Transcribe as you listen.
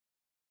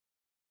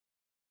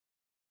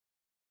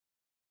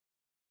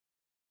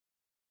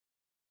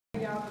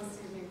me out this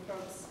evening,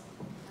 folks.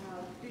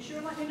 Be sure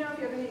to let me know if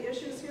you have any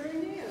issues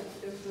hearing me,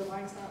 if the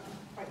mic's not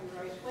quite in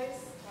the right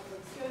place. That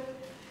looks good.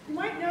 You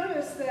might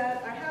notice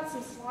that I had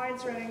some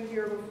slides running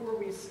here before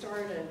we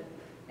started.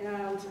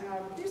 And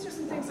these are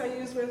some things I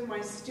use with my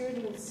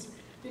students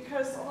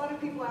because a lot of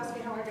people ask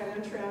me how I got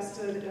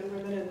interested in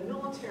women in the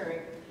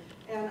military.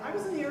 And I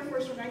was in the Air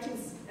Force from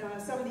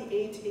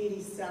 1978 to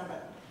 87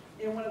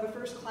 in one of the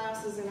first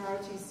classes in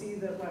ROTC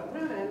that let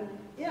women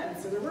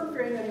in. So there weren't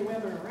very many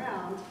women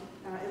around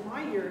in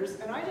my years,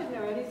 and I didn't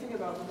know anything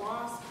about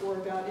WASP or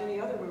about any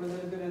other women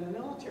that had been in the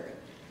military.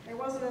 It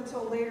wasn't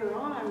until later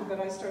on that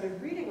I started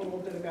reading a little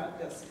bit about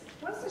this.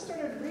 Once I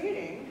started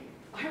reading,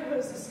 I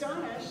was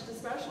astonished,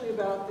 especially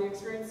about the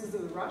experiences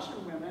of the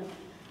Russian women,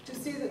 to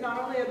see that not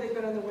only had they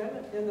been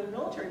in the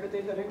military, but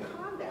they've been in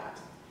combat.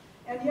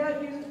 And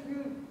yet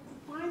you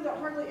find that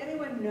hardly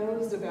anyone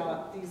knows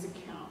about these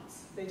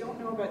accounts. They don't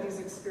know about these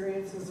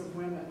experiences of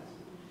women.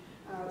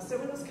 So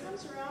when this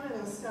comes around in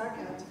a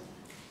second,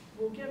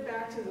 we'll get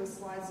back to the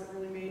slides that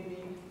really made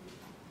me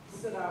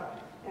sit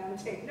up and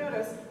take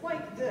notice,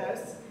 like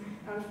this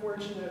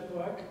unfortunate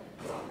book.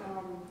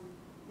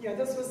 Yeah,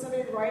 this was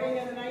somebody writing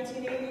in the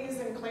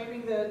 1980s and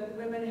claiming that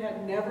women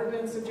had never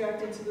been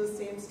subjected to the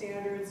same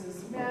standards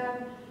as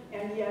men,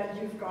 and yet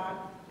you've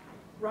got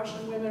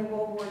Russian women in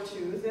World War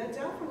II that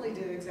definitely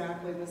did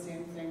exactly the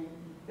same thing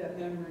that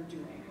men were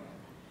doing.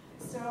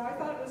 So I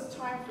thought it was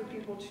time for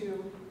people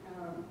to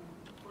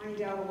find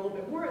out a little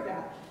bit more of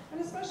that. And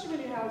especially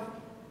when you have,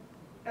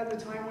 at the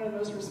time, one of the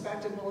most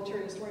respected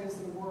military historians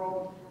in the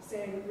world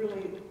saying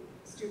really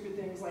stupid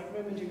things like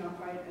women do not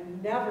fight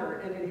and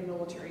never in any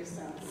military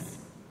sense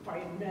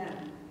fight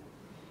men.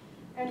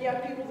 And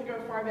yet people that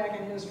go far back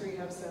in history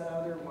have said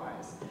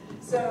otherwise.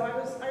 So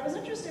I was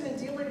interested in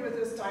dealing with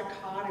this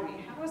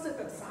dichotomy. How is it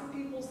that some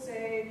people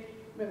say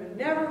women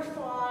never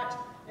fought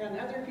and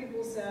other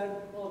people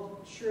said, well,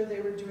 sure,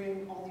 they were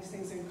doing all these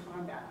things in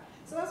combat.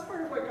 So that's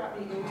part of what got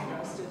me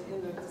interested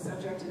in the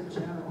subject in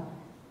general.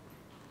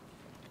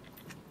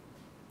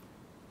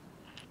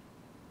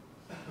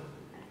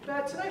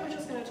 But tonight we're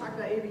just going to talk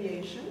about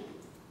aviation,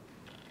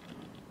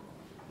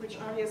 which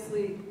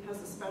obviously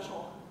has a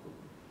special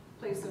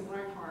place in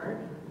my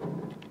heart.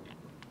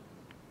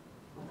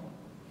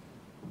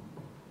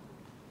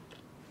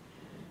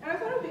 And I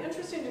thought it would be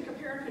interesting to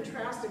compare and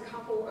contrast a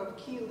couple of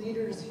key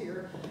leaders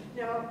here.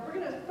 Now, we're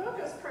going to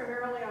focus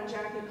primarily on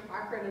Jacqueline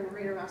Cochran and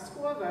Marina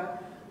Raskova,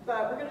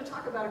 but we're going to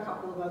talk about a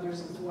couple of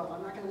others as well.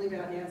 I'm not going to leave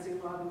out Nancy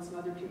Love and some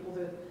other people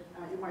that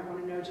you might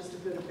want to know just a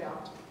bit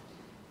about.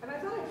 And I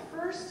thought I'd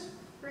first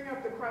bring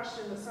up the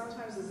question that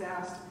sometimes is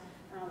asked,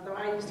 that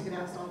I used to get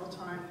asked all the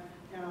time,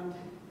 and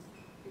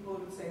people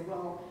would say,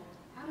 well,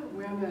 how do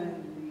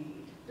women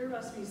lead? There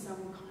must be some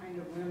kind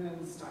of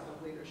women's style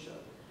of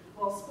leadership.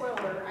 Well,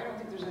 spoiler, I don't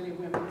think there's any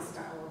women's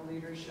style of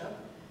leadership.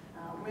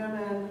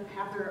 Women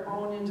have their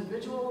own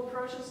individual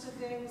approaches to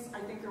things. I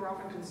think they're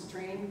often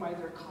constrained by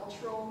their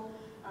cultural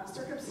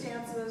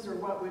circumstances or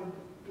what would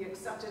be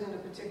accepted in a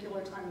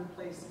particular time and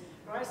place.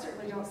 But I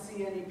certainly don't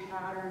see any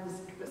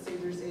patterns that say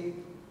there's a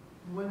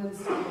women's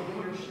style of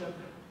leadership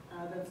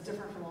that's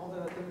different from all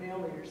the male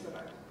leaders that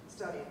I've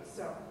studied.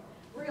 So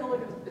we're going to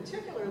look at the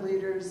particular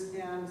leaders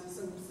and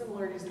some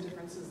similarities and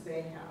differences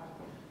they have.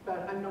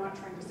 But I'm not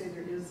trying to say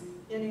there is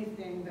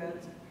anything that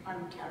I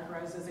would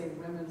categorize as a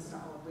women's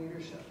style of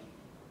leadership.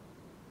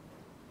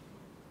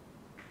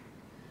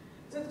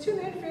 So the two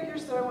main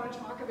figures that I want to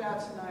talk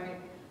about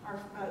tonight are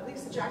at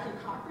least Jacqueline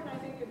Cochran, I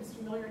think is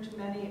familiar to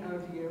many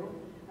of you.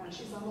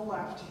 She's on the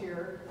left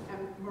here. And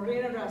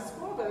Marina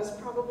Raskova is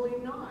probably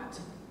not.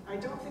 I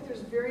don't think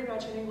there's very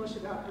much in English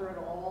about her at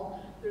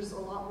all. There's a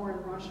lot more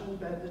in Russian,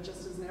 but it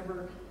just has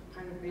never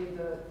kind of made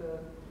the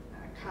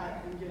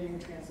cut in getting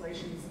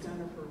translations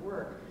done of her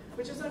work,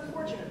 which is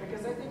unfortunate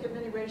because I think in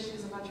many ways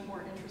she's a much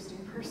more interesting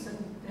person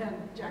than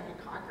Jackie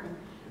Cochran,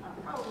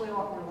 probably a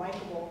lot more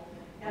likable.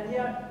 And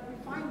yet we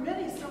find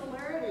many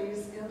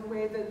similarities in the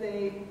way that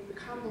they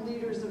become the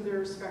leaders of their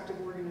respective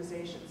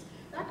organizations.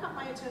 That got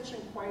my attention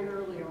quite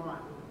early on.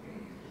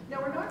 Now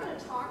we're not going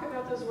to talk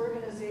about those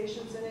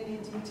organizations in any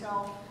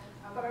detail,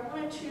 but I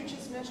wanted to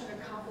just mention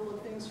a couple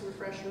of things to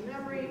refresh your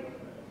memory.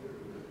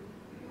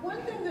 One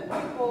thing that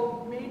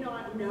people may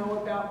not know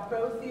about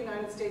both the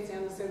United States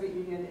and the Soviet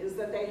Union is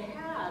that they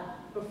had,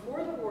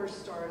 before the war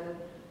started,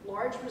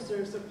 large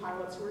reserves of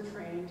pilots who were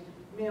trained,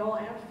 male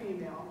and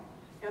female.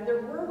 And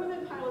there were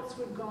women pilots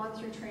who had gone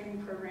through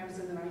training programs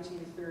in the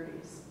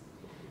 1930s.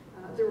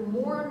 There were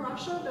more in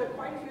Russia, but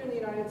quite a few in the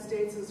United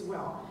States as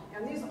well.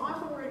 And these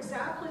often were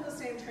exactly the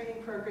same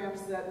training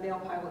programs that male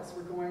pilots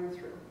were going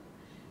through.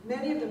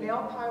 Many of the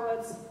male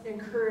pilots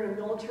incurred a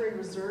military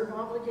reserve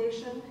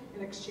obligation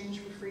in exchange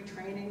for free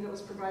training that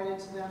was provided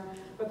to them,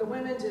 but the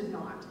women did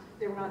not.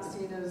 They were not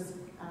seen as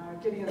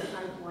getting in the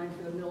pipeline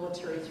for the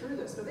military through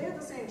this, but they had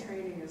the same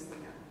training as the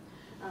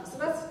men. So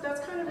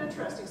that's kind of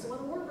interesting. So when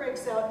the war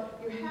breaks out,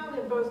 you have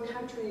in both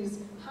countries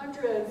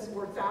hundreds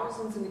or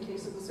thousands, in the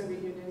case of the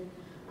Soviet Union,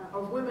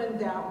 of women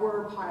that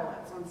were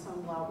pilots on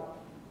some level.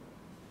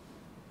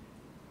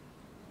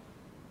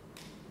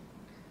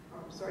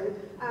 sorry.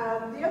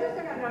 The other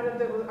thing I noted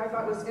that I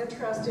thought was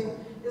interesting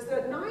is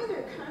that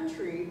neither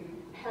country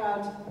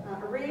had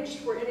arranged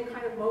for any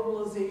kind of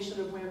mobilization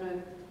of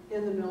women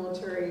in the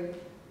military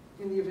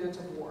in the event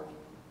of war.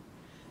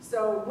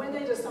 So when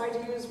they decide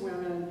to use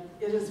women,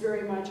 it is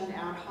very much an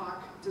ad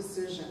hoc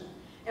decision.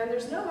 And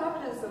there's no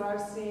evidence that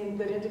I've seen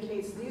that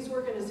indicates these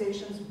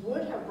organizations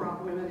would have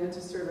brought women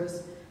into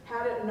service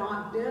had it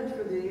not been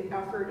for the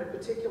effort of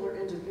particular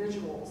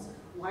individuals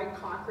like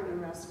Cochran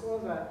and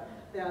Raskova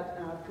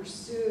that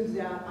pursued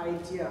that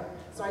idea.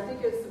 So I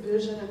think it's the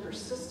vision and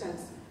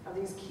persistence of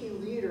these key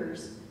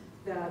leaders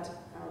that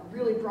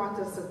really brought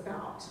this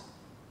about.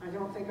 I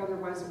don't think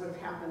otherwise it would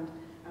have happened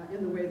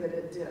in the way that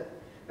it did.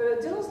 But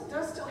it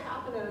does still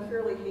happen in a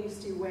fairly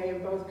hasty way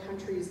in both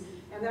countries,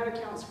 and that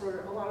accounts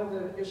for a lot of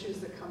the issues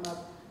that come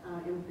up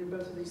in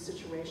both of these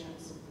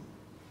situations.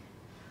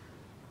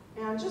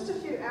 And just a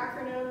few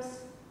acronyms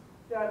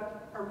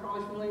that are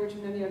probably familiar to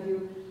many of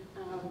you.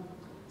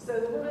 So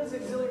the Women's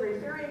Auxiliary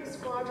Ferrying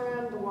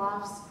Squadron, the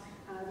WWIIs,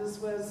 this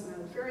was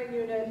a ferrying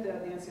unit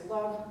that Nancy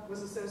Love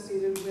was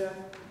associated with.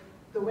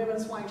 The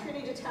Women's Flying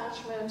Training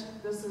Detachment,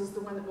 this is the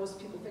one that most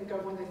people think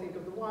of when they think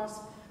of the WWIIs,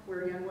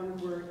 where young women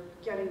were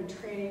getting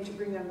training to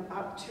bring them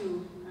up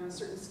to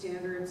certain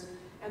standards.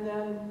 And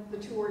then the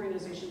two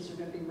organizations are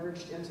going to be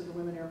merged into the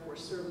Women Air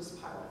Force Service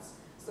Pilots.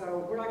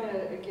 So we're not going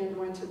to, again,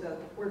 go into the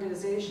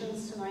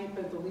organizations tonight,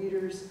 but the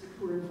leaders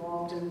who are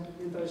involved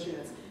in those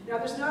units. Now,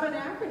 there's not an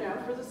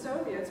acronym for the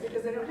Soviets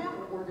because they don't have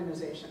an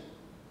organization.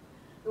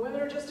 The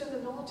women are just in the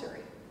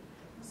military.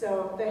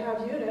 So they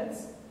have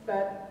units,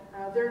 but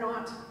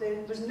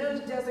there's no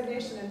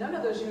designation, and none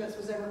of those units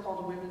was ever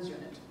called a women's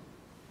unit.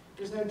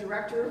 There's no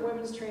director of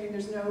women's training.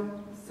 There's no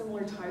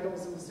similar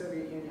titles in the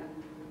Soviet Union.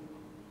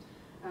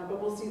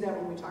 But we'll see that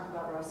when we talk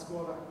about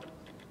Raskova.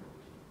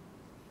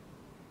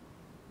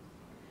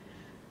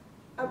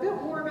 A bit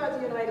more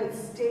about the United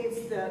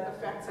States that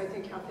affects, I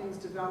think, how things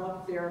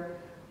develop there.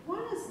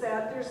 One is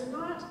that there's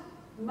not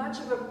much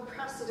of a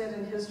precedent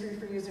in history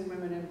for using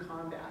women in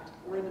combat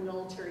or in the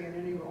military in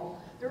any role.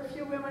 There are a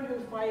few women who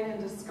fight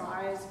in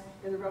disguise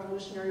in the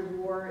Revolutionary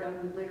War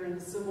and later in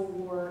the Civil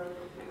War.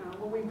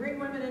 When we bring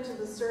women into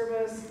the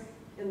service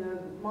in the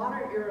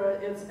modern era,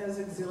 it's as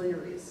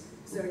auxiliaries.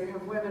 So you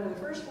have women in the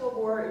First World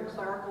War in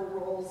clerical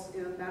roles,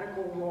 in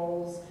medical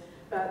roles,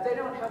 but they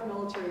don't have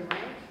military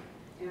rank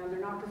and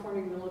they're not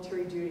performing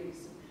military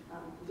duties.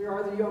 There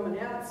are the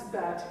yeomanettes,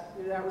 but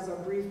that was a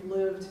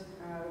brief-lived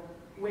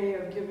way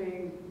of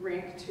giving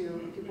rank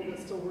to people that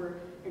still were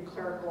in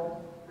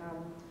clerical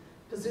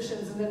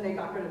positions, and then they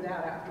got rid of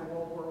that after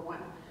World War I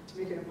to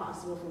make it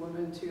impossible for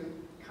women to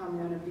come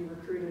in and be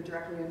recruited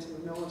directly into the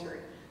military.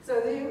 So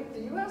the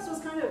U.S.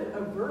 was kind of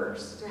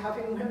averse to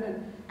having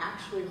women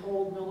actually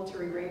hold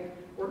military rank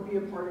or be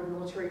a part of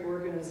military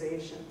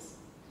organizations.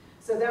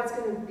 So that's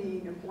going to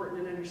be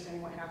important in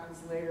understanding what happens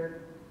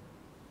later.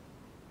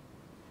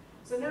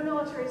 So no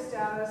military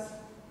status,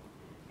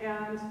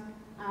 and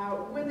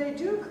when they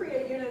do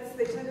create units,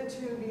 they tended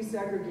to be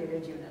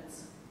segregated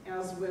units,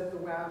 as with the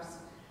WWIIs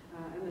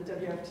and the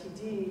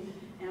WFTD.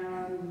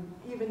 And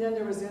even then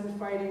there was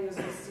infighting, as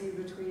we see,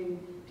 between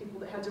people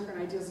that had different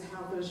ideas of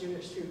how those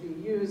units should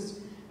be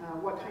used,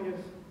 what kind of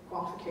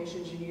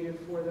qualifications you needed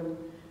for them,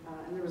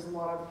 and there was a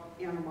lot of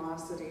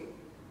animosity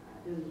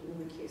in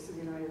the case of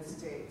the United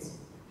States.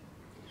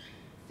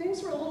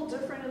 Things were a little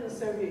different in the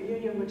Soviet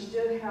Union, which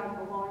did have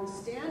a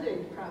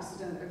long-standing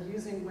precedent of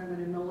using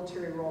women in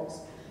military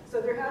roles.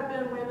 So there had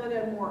been women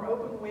in more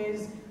open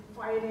ways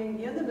fighting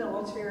in the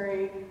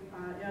military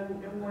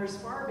in wars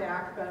far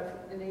back,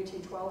 but in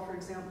 1812, for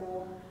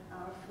example,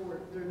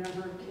 there are a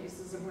number of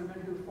cases of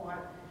women who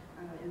fought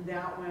in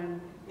that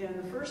one. In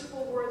the First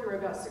World War, there were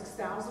about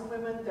 6,000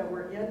 women that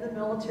were in the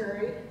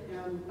military,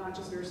 and not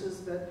just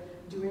nurses,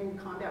 but doing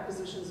combat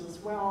positions as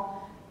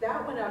well.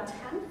 That went up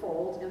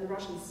tenfold in the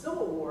Russian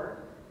Civil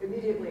War,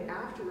 immediately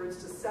afterwards,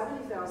 to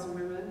 70,000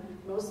 women,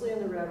 mostly in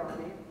the Red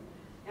Army.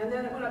 And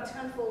then it went up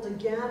tenfold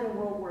again in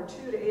World War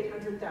II to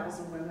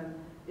 800,000 women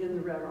in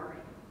the Red Army.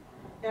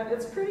 And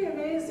it's pretty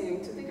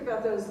amazing to think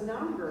about those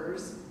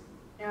numbers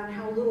and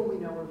how little we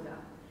know of them.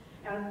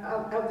 And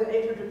of the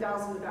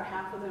 800,000, about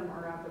half of them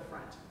are at the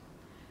front.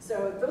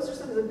 So those are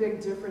some of the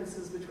big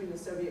differences between the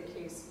Soviet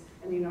case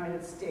and the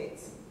United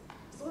States.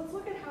 So let's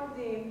look at how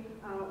the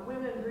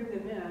women bring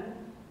them in.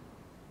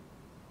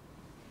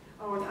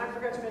 Oh, and I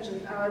forgot to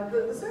mention,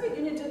 the Soviet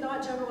Union did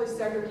not generally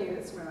segregate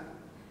its women.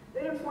 They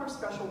didn't form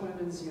special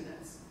women's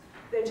units.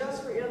 They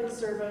just were in the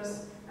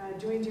service,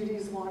 doing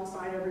duties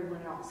alongside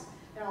everyone else.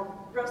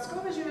 Now,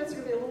 Raskova's units are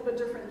going to be a little bit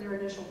different in their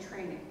initial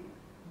training,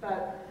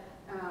 but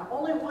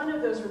only one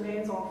of those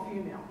remains all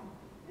female,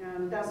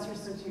 and that's through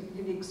some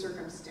unique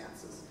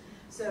circumstances.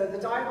 So the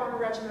dive bomber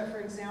regiment, for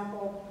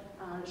example,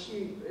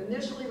 she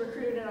initially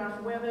recruited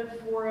enough women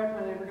for it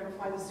when they were going to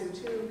fly the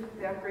Su-2.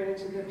 They upgraded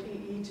to the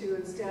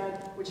PE-2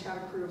 instead, which had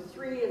a crew of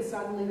 3, and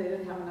suddenly they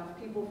didn't have enough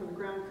people for the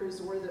ground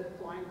crews or the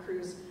flying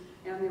crews,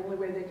 and the only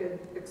way they could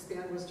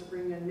expand was to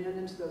bring in men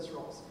into those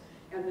roles.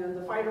 And then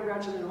the fighter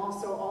regiment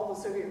also, all the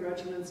Soviet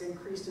regiments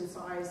increased in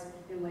size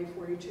in late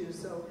 42,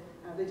 so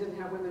They didn't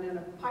have women in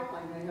a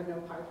pipeline, they had no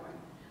pipeline.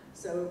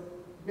 So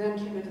men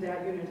came into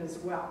that unit as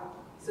well.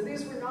 So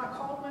these were not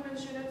called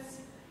women's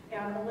units,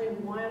 and only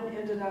one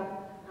ended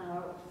up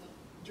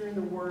during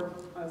the war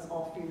as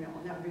all female,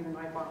 and that would be the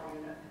night bomber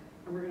unit.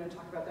 And we're going to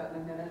talk about that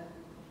in a minute.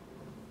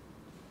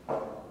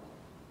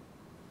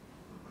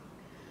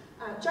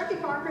 Jackie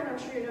Cochran, I'm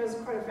sure you know, is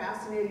quite a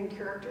fascinating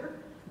character.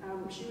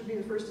 She would be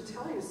the first to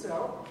tell you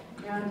so.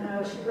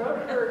 And she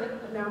wrote her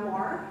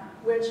memoir,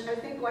 which I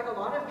think, like a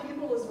lot of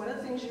people, is one of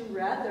the things you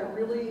read that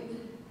really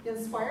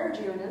inspired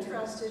you and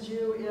interested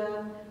you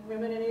in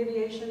women in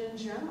aviation in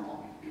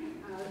general.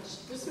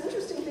 There's some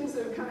interesting things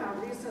that have come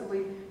out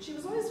recently. She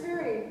was always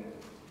very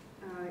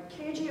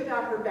cagey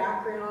about her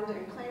background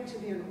and claimed to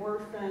be an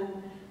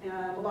orphan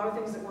and a lot of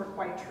things that weren't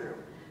quite true.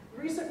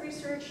 Recent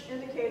research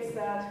indicates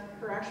that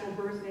her actual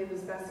birth name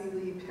is Bessie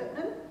Lee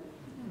Pittman.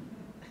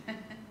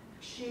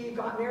 She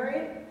got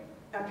married,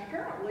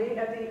 apparently,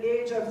 at the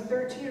age of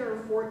 13 or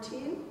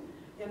 14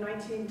 in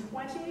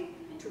 1920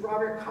 to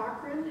Robert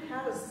Cochran,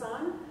 had a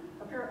son,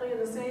 apparently in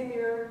the same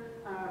year,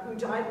 who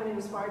died when he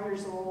was 5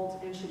 years old,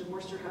 and she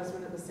divorced her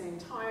husband at the same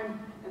time,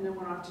 and then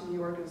went off to New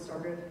York and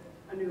started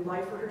a new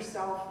life for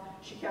herself.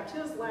 She kept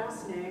his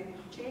last name,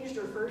 changed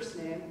her first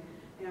name,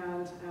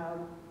 and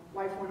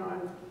life went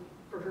on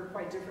for her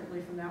quite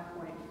differently from that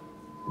point.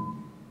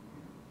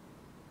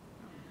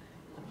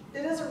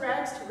 It is a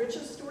rags to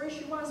riches story.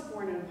 She was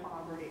born in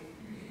poverty.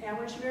 And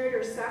when she married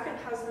her second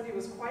husband, he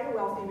was quite a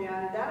wealthy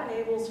man, and that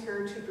enables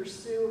her to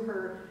pursue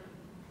her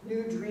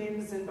new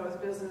dreams in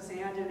both business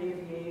and in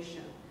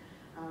aviation.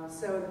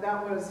 So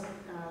that was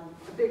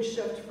a big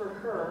shift for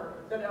her.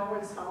 That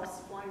always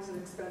helps. Flying is an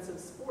expensive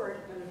sport,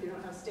 and if you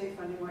don't have state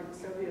funding like the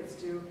Soviets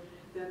do,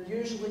 then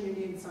usually you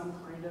need some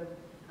kind of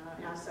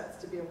assets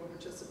to be able to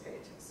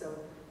participate. So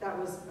that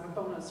was a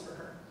bonus for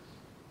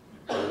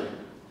her.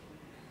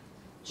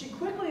 She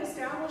quickly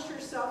established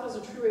herself as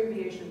a true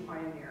aviation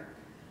pioneer.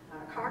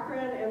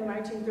 Cochran in the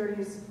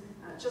 1930s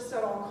just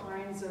set all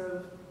kinds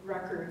of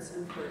records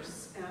and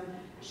firsts. And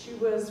she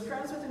was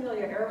friends with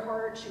Amelia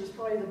Earhart. She was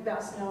probably the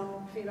best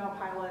known female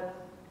pilot,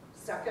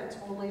 second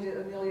only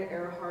to Amelia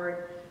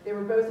Earhart. They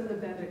were both in the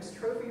Bendix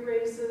Trophy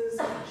races.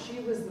 She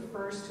was the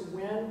first to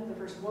win, the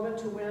first woman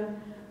to win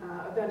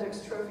a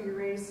Bendix Trophy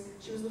race.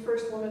 She was the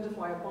first woman to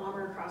fly a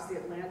bomber across the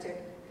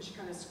Atlantic because she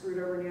kind of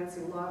screwed over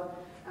Nancy Love.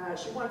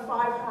 She won 5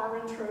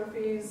 Harmon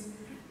trophies.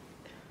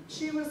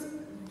 She was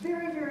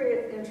very,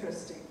 very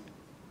interesting.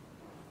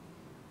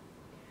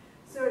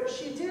 So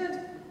she did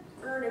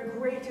earn a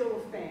great deal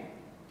of fame,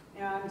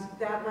 and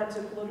that led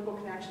to political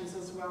connections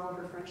as well,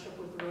 her friendship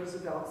with the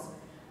Roosevelts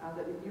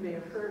that you may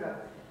have heard of.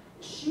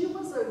 She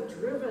was a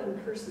driven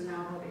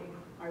personality,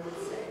 I would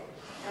say.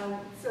 And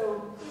so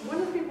one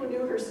of the people who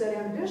knew her said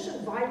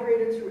ambition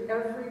vibrated through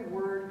every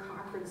word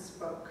Cochran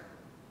spoke.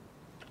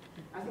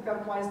 I think that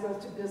applies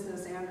both to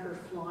business and her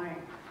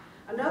flying.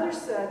 Another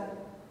said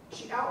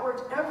she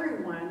outworked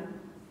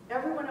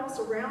everyone else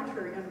around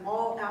her in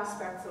all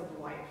aspects of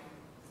life.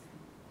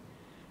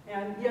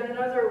 And yet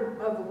another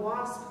of the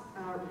WASP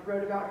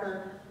wrote about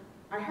her,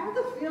 I had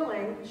the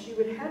feeling she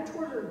would head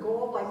toward her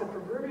goal like the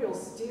proverbial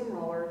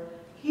steamroller,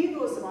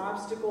 heedless of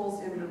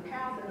obstacles in her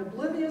path and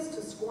oblivious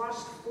to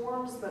squashed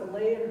forms that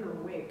lay in her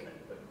wake.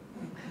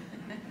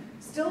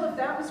 Still, if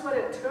that was what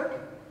it took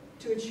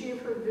to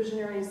achieve her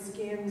visionary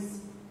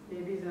schemes,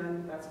 maybe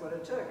then that's what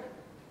it took.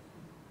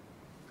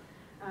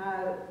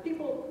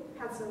 People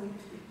had some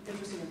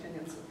interesting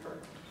opinions of her.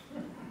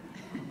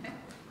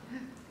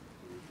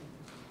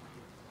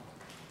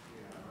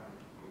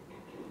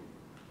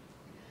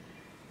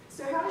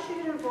 So how did she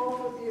get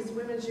involved with these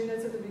women's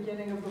units at the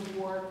beginning of the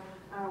war?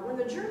 When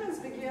the Germans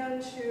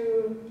began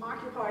to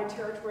occupy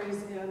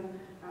territories in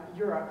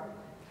Europe,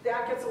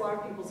 that gets a lot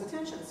of people's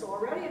attention. So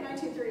already in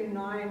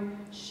 1939,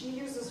 she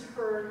uses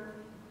her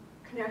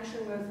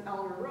connection with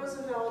Eleanor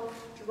Roosevelt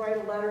to write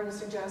a letter and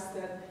suggest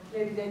that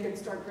maybe they could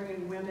start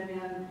bringing women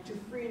in to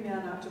free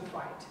men up to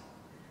fight.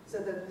 So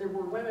that there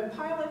were women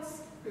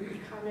pilots who could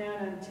come in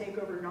and take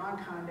over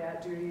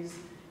non-combat duties,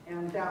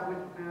 and that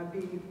would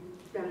be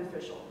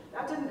beneficial.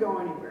 That didn't go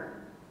anywhere.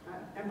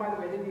 And by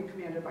the way, they'd be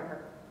commanded by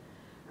her.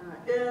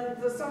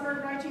 In the summer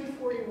of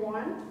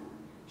 1941,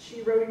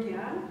 she wrote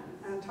again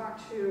and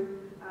talked to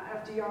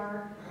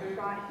FDR and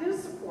got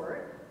his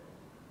support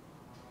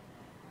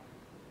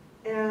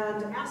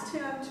and asked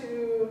him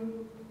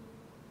to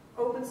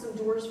open some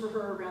doors for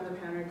her around the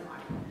Pentagon.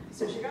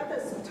 So she got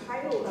this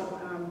title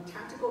of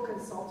tactical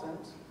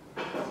consultant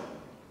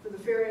for the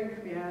Ferrying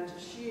Command.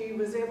 She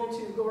was able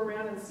to go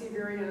around and see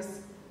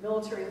various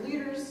military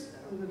leaders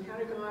in the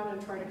Pentagon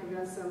and try to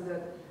convince them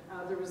that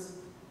there was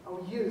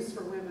a use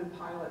for women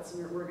pilots in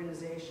their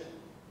organization.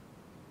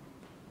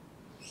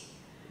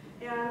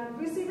 And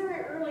we see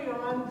very early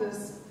on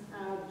this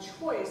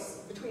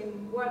choice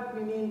between what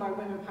we mean by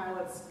women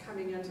pilots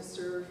coming in to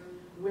serve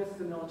with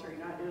the military,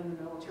 not in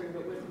the military,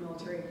 but with the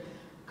military.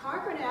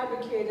 Cochran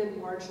advocated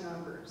large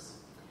numbers.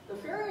 The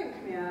Ferrying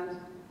Command,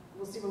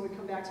 we'll see when we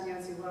come back to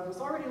Nancy Love, was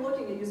already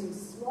looking at using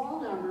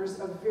small numbers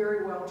of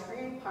very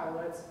well-trained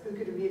pilots who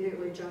could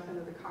immediately jump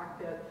into the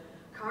cockpit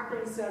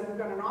Cochran said, we've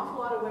got an awful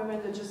lot of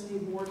women that just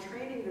need more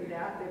training than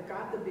that. They've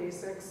got the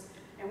basics,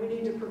 and we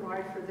need to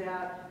provide for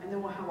that, and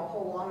then we'll have a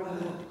whole lot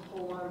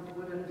of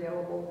women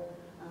available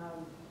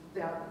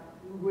that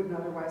we wouldn't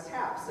otherwise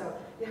have. So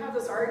you have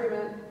this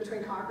argument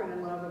between Cochran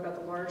and Love about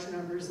the large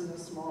numbers and the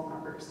small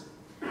numbers.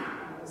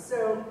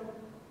 So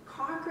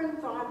Cochran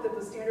thought that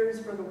the standards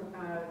for the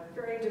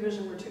ferrying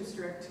division were too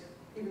strict,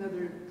 even though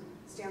the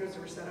standards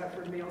were set up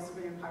for male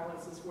civilian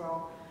pilots as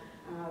well,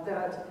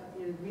 that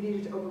we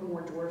needed to open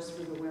more doors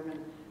for the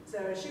women.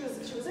 So she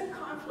was in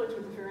conflict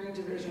with the ferrying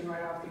division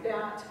right off the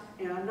bat,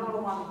 and not a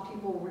lot of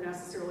people were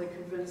necessarily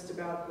convinced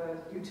about the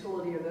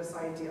utility of this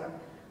idea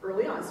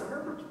early on, so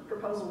her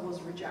proposal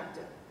was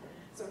rejected.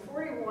 So in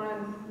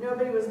 41,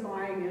 nobody was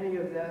buying any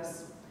of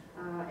this,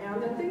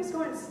 and then things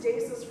go in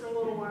stasis for a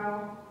little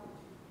while.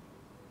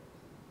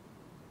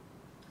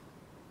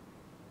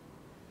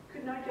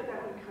 Could not get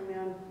that one to come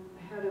in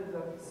ahead of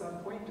the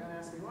sub point, don't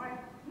ask me why.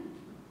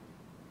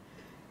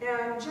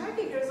 And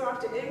Jackie goes off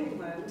to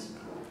England.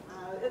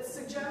 It's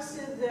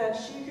suggested that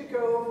she could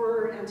go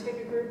over and take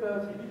a group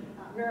of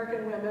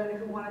American women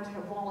who wanted to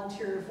have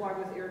volunteer to fly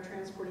with Air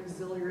Transport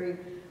Auxiliary,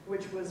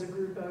 which was a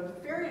group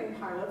of ferrying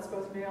pilots,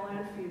 both male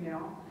and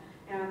female,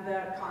 and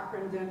that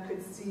Cochran then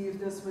could see if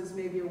this was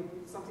maybe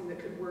something that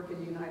could work in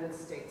the United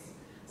States.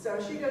 So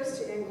she goes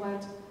to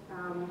England,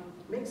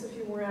 makes a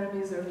few more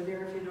enemies over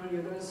there, if you know any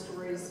of those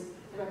stories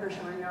about her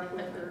showing up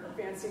with her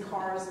fancy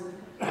cars and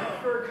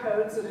fur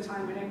coats at a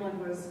time when England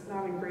was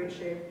not in great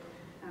shape.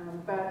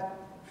 But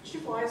she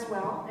flies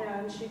well,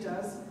 and she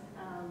does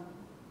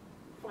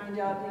find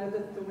out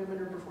that the women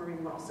are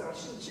performing well. So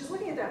she's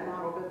looking at that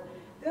model, but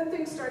then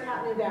things start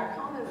happening back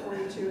home in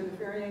 42 in the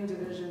ferrying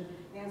division.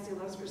 Nancy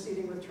Love's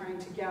proceeding with trying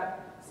to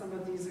get some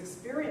of these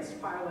experienced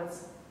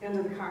pilots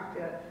into the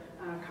cockpit.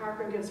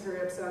 Cochran gets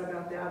very upset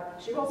about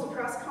that. She holds a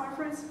press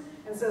conference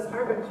and says,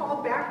 I've been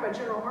called back by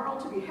General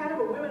Arnold to be head of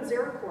a women's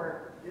air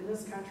corps in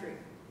this country.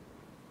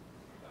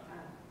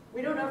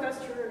 We don't know if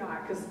that's true or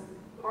not, because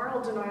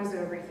Arnold denies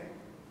everything.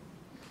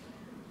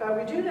 But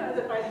we do know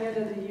that by the end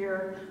of the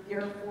year, the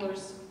Air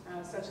Force,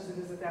 such as it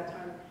is at that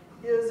time,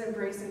 is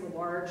embracing the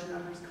large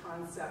numbers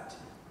concept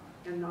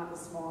and not the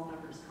small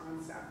numbers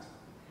concept.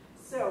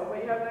 So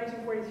what you have in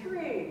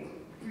 1943,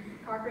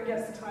 Cochran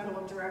gets the title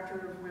of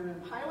Director of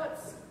Women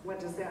Pilots. What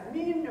does that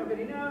mean?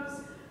 Nobody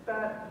knows.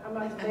 But a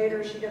month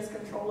later, she gets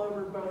control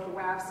over both the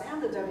WAFs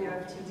and the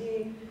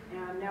WFTD,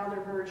 and now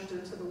they're merged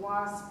into the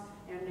WASP,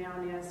 and now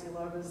Nancy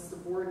Love is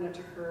subordinate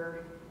to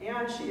her.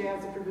 And she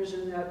adds a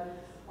provision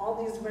that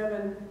all these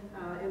women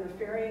in the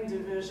ferrying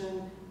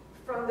division,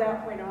 from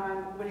that point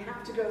on, would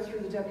have to go through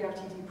the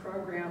WFTD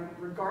program,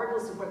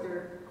 regardless of what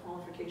their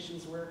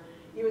qualifications were,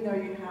 even though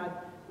you had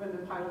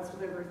women pilots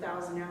with over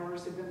 1,000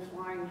 hours who've been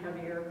flying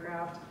heavy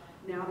aircraft.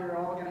 Now they're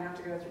all going to have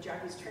to go through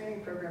Jackie's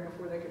training program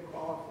before they could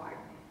qualify.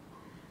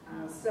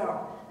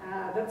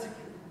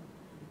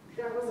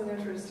 That was an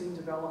interesting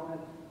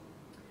development.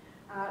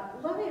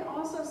 Let me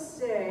also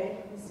say,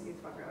 let me see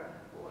if I've got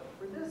a bullet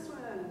for this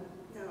one.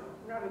 No,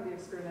 we're not at the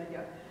experiment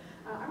yet.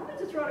 I wanted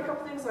to throw out a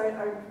couple things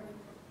I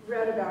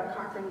read about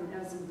Cochran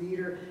as a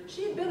leader.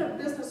 She had been a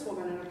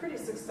businesswoman and a pretty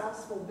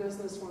successful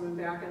businesswoman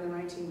back in the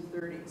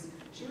 1930s.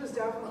 She was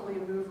definitely a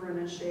mover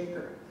and a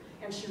shaker.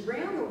 And she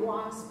ran the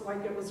WASP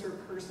like it was her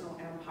personal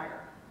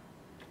empire.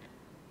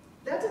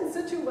 That didn't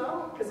sit too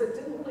well because it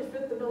didn't really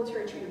fit the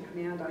military chain of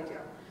command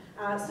idea.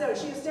 So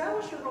she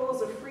established her role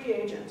as a free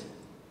agent.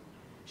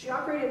 She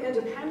operated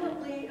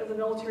independently of the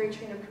military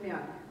chain of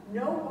command.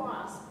 No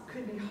WASP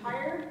could be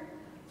hired,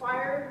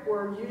 fired,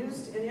 or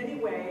used in any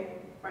way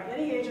by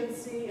any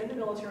agency in the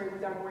military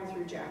without going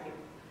through Jackie.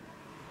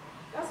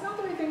 That's not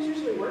the way things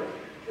usually work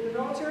in the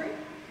military.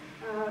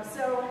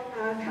 So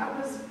that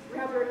was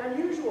rather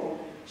unusual.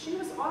 She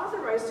was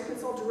authorized to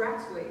consult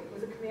directly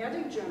with the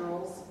commanding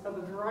generals of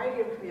a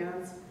variety of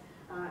commands,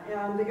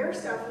 and the Air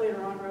Staff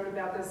later on wrote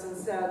about this and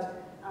said,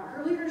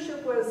 her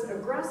leadership was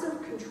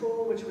aggressive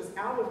control, which was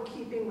out of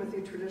keeping with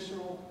the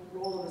traditional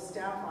role of a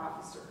staff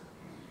officer.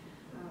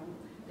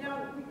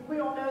 Now, we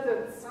all know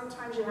that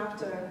sometimes you have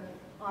to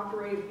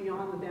operate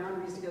beyond the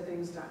boundaries to get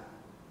things done.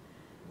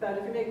 But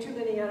if you make too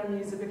many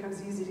enemies, it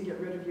becomes easy to get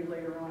rid of you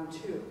later on,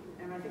 too.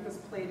 And I think this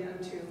played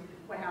into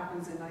what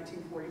happens in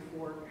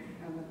 1944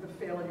 and the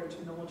failure to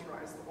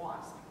militarize the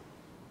WASP.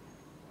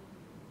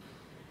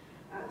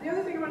 The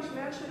other thing I want to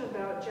mention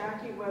about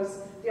Jackie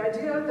was the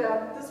idea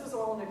that this was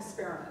all an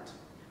experiment.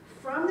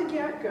 From the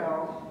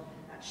get-go,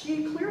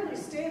 she clearly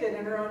stated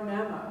in her own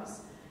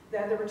memos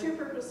that there were two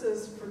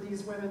purposes for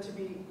these women to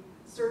be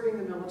serving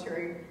the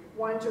military.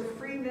 One, to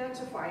free men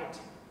to fight,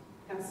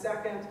 and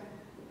second,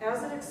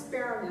 as an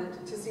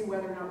experiment to see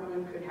whether or not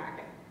women could hack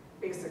it.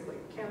 Basically,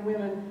 can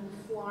women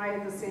fly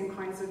the same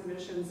kinds of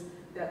missions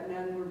that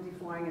men would be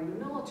flying in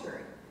the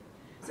military?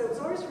 So it was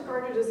always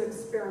regarded as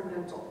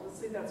experimental. Let's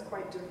see, that's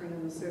quite different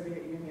in the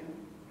Soviet Union.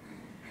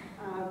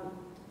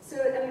 So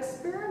an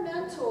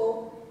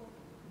experimental,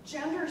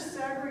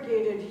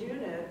 gender-segregated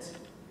unit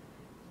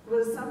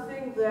was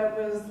something that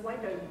was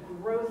like a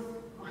growth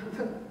on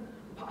the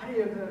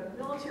body of the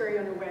military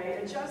in a way.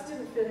 It just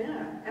didn't fit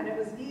in, and it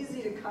was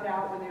easy to cut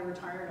out when they were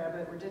tired of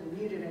it or didn't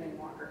need it any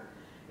longer.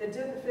 It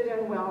didn't fit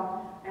in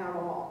well at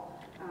all,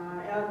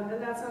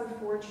 and that's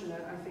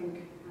unfortunate. I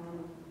think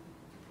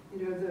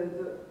you know,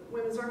 the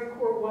Women's Army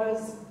Corps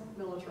was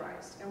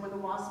militarized, and when the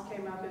WASP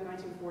came up in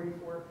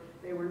 1944,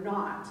 they were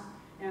not.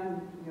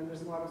 And you know,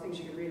 there's a lot of things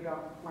you can read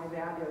about why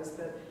that is,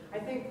 but I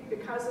think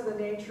because of the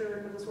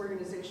nature of this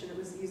organization, it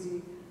was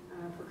easy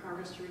for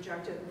Congress to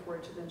reject it and for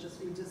it to then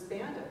just be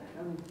disbanded.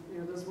 And you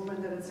know, those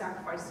women that had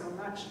sacrificed so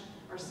much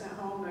are sent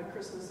home at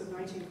Christmas of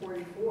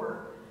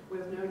 1944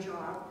 with no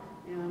job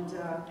and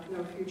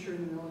no future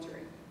in the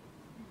military.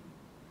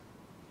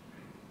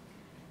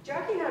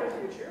 Jackie had a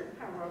future,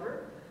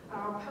 however.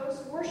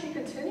 Post-war, she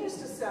continues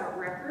to set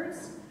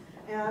records,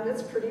 and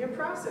it's pretty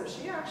impressive.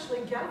 She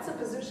actually gets a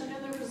position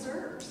in the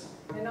reserves.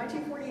 In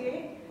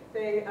 1948,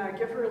 they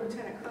give her a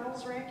lieutenant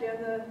colonel's rank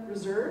in the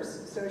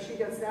reserves, so she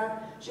gets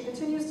that. She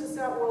continues to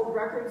set world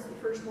records, the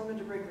first woman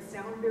to break the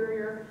sound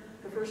barrier,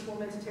 the first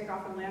woman to take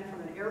off and land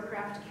from an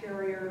aircraft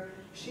carrier.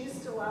 She's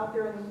still out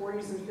there in the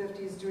 40s and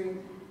 50s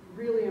doing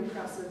really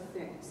impressive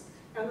things.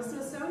 And the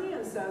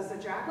Smithsonian says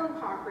that Jacqueline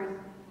Cochran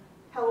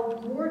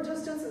held more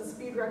distance and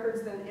speed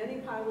records than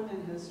any pilot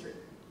in history,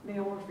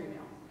 male or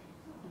female.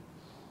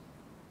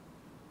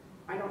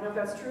 I don't know if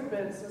that's true,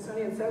 but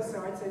Smithsonian says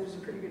so. I'd say there's a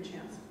pretty good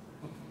chance.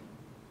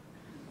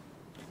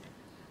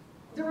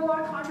 There were a lot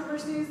of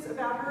controversies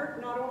about her,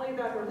 not only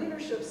about her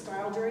leadership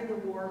style during the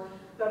war,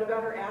 but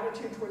about her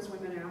attitude towards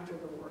women after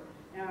the war.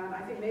 And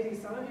I think maybe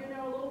some of you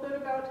know a little bit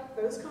about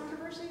those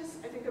controversies.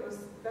 I think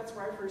that's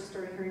where I first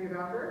started hearing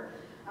about her.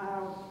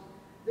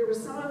 There was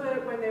some of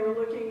it when they were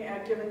looking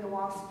at giving the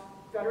WASP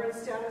veteran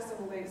status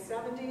in the late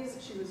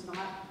 70s. She was not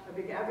a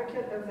big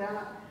advocate of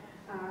that.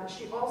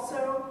 She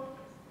also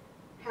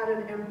had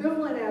an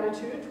ambivalent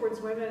attitude towards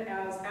women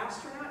as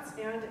astronauts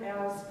and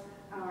as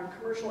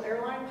commercial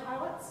airline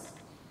pilots.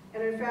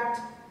 And in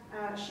fact,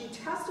 she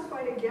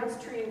testified against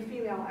training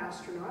female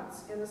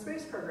astronauts in the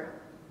space program.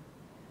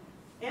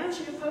 And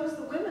she opposed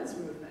the women's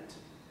movement.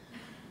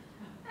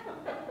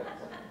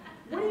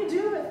 What do you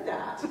do with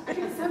that? I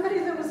mean, somebody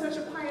that was such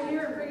a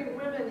pioneer in bringing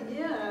women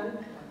in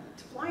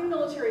to flying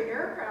military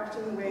aircraft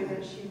in the way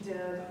that she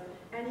did,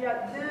 and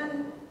yet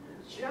then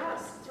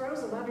just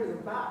throws them under the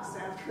bus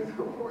after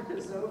the war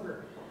is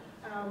over.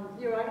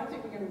 You know, I don't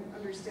think we can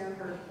understand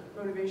her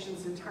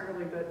motivations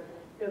entirely, but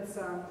it's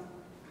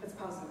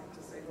puzzling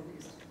to say the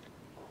least.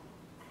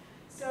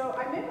 So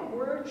I made a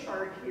word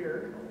chart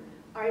here.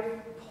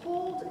 I've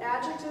pulled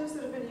adjectives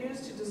that have been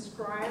used to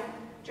describe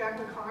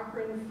Jacqueline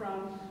Cochran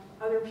from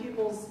other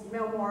people's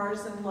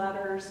memoirs and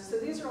letters. So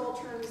these are all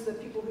terms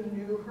that people who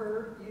knew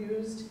her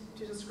used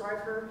to describe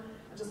her.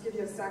 I'll just give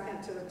you a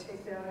second to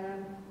take that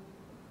in.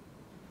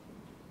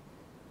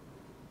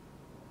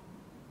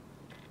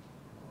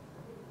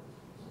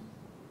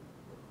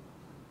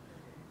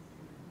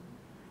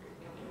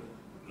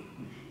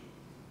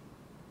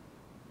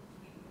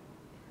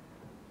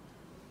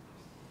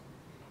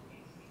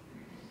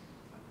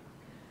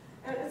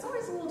 It's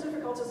always a little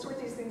difficult to sort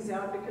these things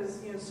out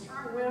because, you know,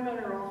 strong women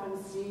are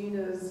often seen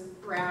as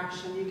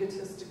brash and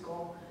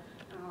egotistical.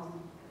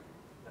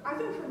 I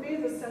think for me,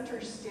 the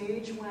center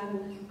stage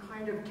one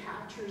kind of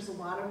captures a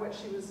lot of what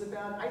she was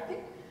about. I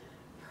think,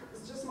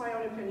 it's just my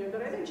own opinion,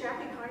 but I think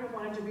Jackie kind of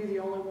wanted to be the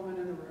only woman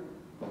in the room.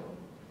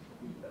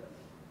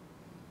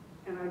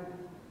 And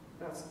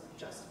that's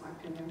just my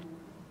opinion.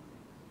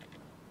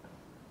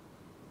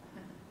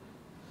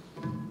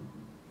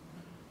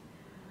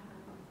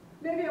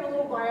 Maybe I'm a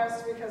little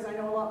biased because I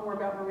know a lot more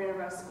about Marina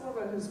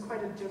Raskova, who's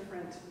quite a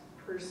different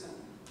person.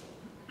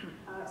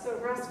 So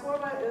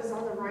Raskova is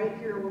on the right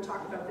here. We'll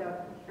talk about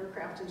that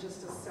aircraft in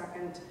just a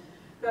second.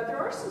 But there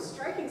are some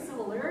striking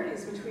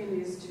similarities between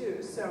these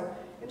two. So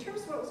in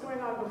terms of what was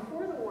going on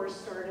before the war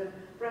started,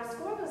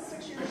 Raskova is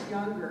 6 years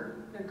younger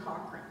than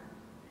Cochran.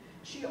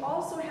 She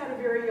also had a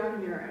very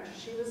young marriage.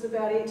 She was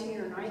about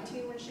 18 or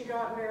 19 when she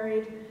got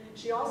married.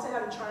 She also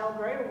had a child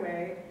right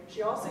away.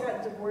 She also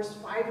got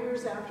divorced 5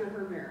 years after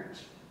her marriage.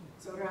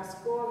 So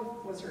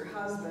Raskova was her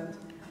husband.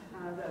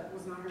 That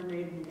was not her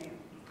maiden name.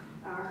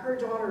 Her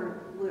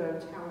daughter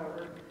lived,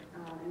 however,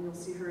 and you'll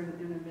see her in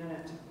a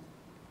minute.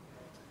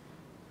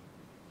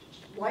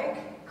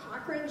 Like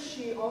Cochran,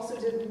 she also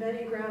did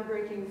many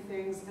groundbreaking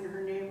things, and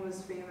her name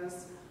was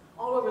famous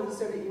all over the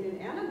Soviet Union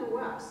and in the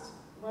West.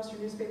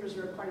 Western newspapers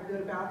wrote quite a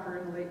bit about her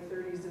in the late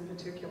 30s in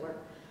particular.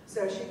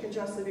 So she can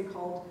justly be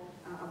called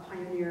a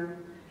pioneer.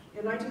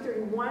 In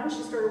 1931,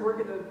 she started work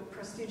at the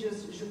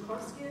prestigious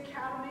Zhukovsky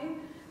Academy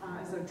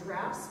as a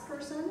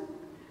draftsperson.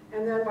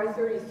 And then by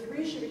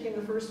 1933, she became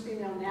the first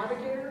female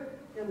navigator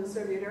in the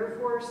Soviet Air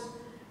Force.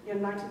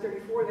 In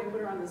 1934, they put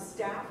her on the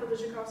staff of the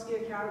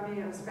Zhukovsky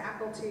Academy as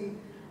faculty.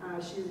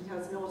 She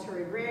has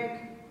military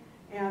rank.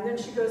 And then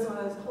she goes on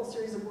a whole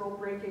series of world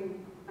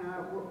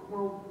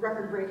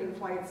record-breaking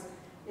flights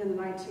in the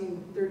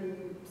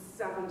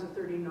 1937 to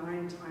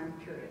 39 time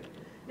period.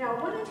 Now,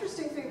 one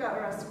interesting thing about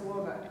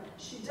Raskova,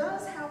 she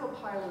does have a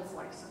pilot's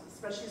license,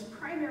 but she's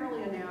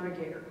primarily a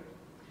navigator.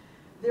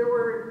 There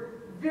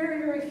were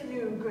very, very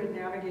few good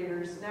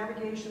navigators.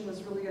 Navigation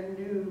was really a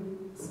new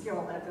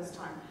skill at this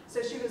time.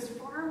 So she was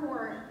far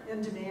more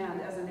in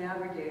demand as a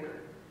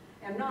navigator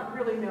and not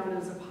really known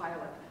as a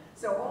pilot.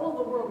 So all of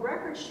the world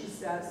records she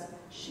sets,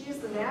 she's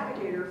the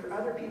navigator for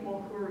other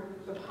people who are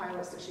the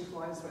pilots that she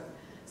flies with.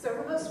 So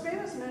her most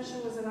famous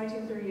mission was in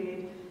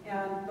 1938,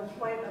 and the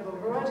flight of a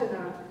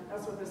Rodina,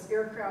 that's what this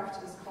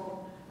aircraft is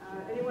called.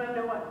 Anyone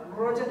know what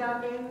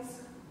Rodina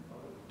means?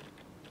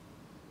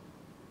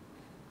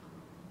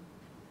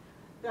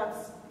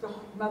 That's the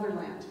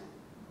motherland.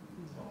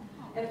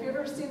 And if you've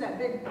ever seen that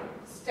big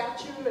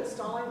statue at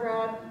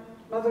Stalingrad,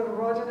 Mother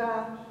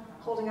Rodina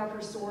holding up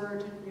her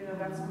sword, you know,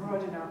 that's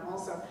Rodina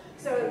also.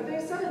 So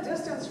they set a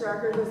distance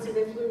record. Let's see,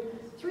 they flew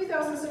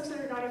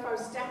 3,695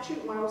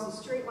 statute miles of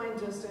straight line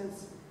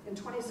distance in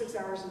 26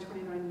 hours and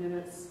 29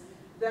 minutes.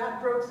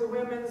 That broke the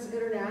women's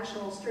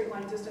international straight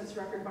line distance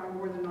record by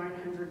more than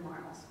 900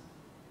 miles.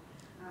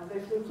 They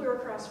flew clear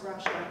across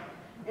Russia.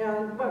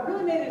 And what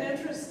really made it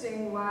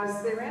interesting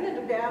was they ran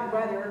into bad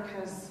weather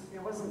because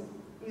it wasn't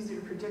easy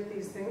to predict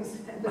these things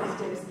in those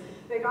days.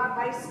 They got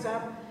iced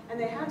up and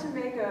they had to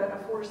make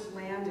a forced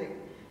landing.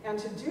 And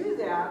to do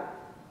that,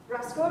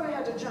 Raskova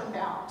had to jump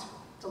out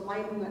to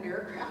lighten the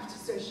aircraft.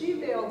 So she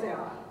bailed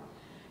out.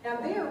 And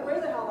they are way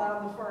the hell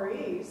out in the Far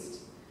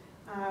East.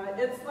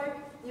 It's like,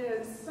 you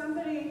know,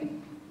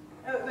 somebody,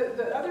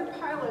 the other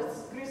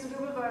pilots,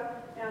 Grizadubova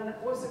and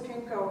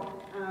Osipenko,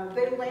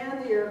 they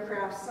land the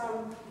aircraft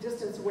some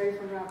distance away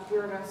from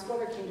where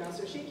Raskova came down.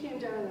 So she came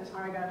down in the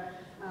taiga,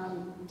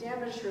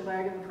 damaged her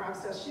leg in the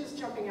process. She's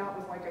jumping out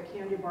with like a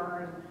candy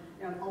bar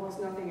and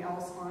almost nothing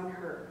else on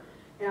her.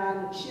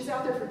 And she's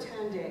out there for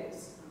 10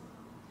 days.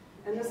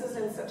 And this is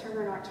in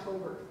September and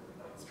October.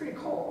 It's pretty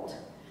cold.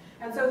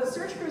 And so the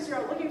search crews are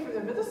out looking for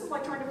them, but this is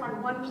like trying to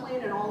find one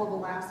plane in all of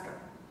Alaska.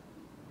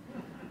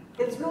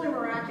 It's really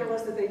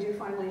miraculous that they do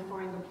finally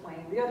find the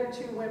plane. The other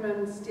two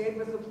women stayed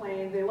with the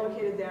plane, they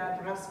located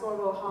that,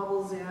 Raskova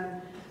hobbles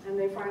in, and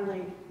they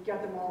finally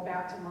get them all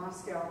back to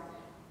Moscow.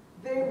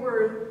 They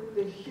were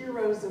the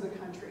heroes of the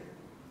country.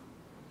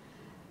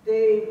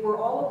 They were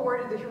all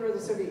awarded the Hero of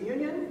the Soviet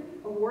Union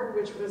award,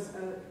 which was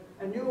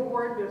a new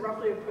award, but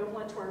roughly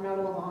equivalent to our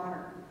Medal of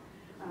Honor.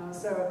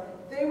 So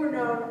they were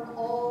known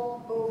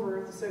all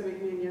over the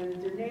Soviet Union.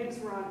 Their names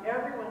were on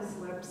everyone's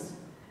lips,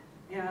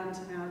 and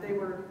they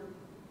were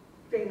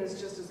famous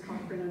just as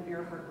Cochran and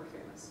Earhart were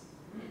famous.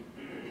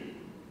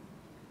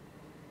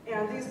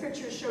 And these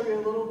pictures show you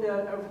a little bit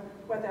of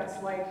what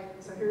that's like.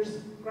 So here's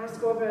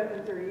Raskova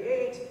in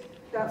 38.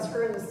 That's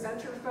her in the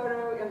center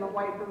photo in the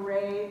white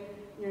beret.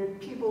 You know,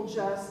 people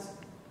just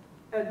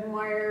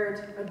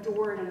admired,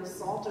 adored, and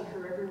assaulted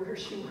her everywhere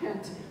she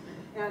went.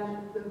 And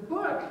the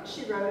book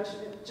she wrote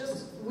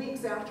just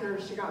weeks after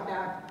she got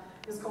back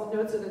is called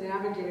Notes of the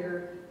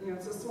Navigator. You know,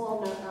 it's a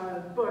small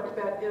book,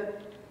 but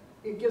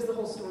it gives the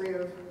whole story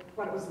of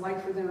what it was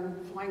like for them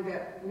flying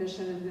that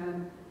mission and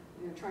then,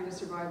 you know, trying to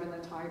survive in the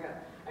taiga.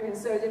 I mean,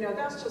 so, you know,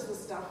 that's just the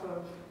stuff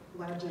of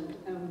legend,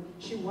 and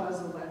she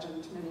was a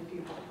legend to many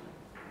people.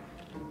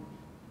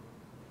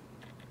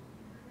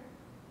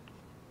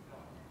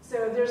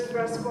 So there's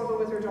Raskova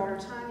with her daughter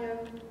Tanya.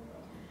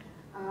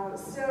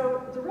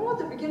 So the role at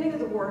the beginning of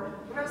the war,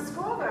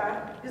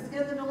 Raskova is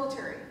in the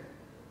military,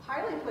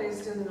 highly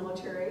placed in the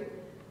military.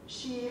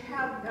 She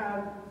had,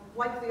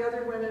 like the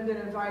other women, been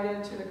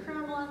invited to the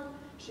Kremlin.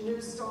 She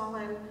knew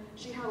Stalin.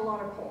 She had a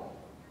lot of pull.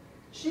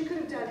 She could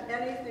have done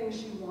anything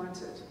she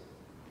wanted.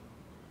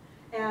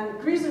 And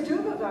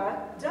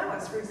Grizadubova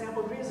does. For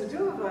example,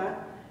 Grizadubova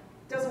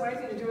doesn't want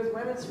anything to do with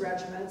women's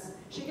regiments.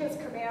 She gets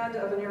command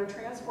of an air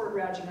transport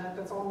regiment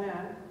that's all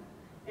men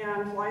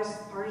and flies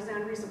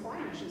partisan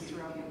resupply missions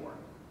throughout the war.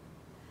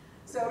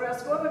 So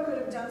Raskova could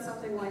have done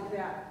something like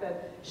that,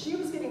 but she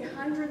was getting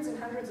hundreds and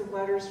hundreds of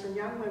letters from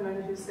young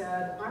women who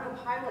said, I'm a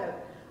pilot,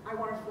 I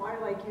want to fly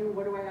like you,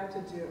 what do I have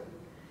to do?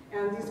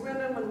 And these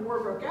women, when the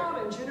war broke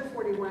out in June of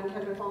 41,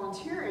 had been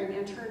volunteering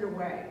and turned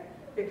away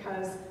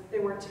because they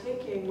weren't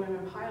taking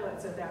women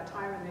pilots at that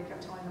time, and they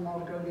kept telling them all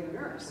to go be a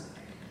nurse.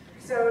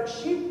 So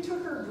she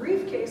took her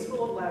briefcase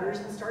full of letters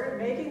and started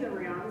making the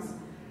rounds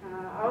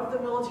of the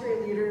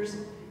military leaders,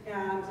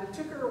 and it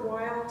took her a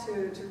while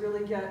to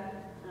really get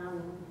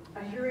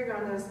a hearing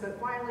on this, but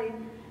finally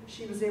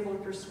she was able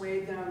to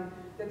persuade them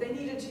that they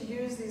needed to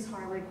use these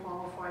highly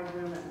qualified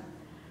women.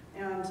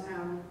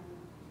 And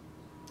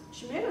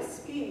she made a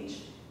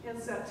speech in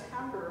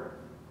September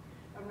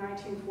of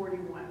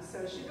 1941.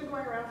 So she'd been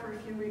going around for a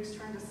few weeks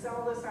trying to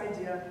sell this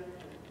idea.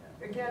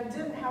 Again,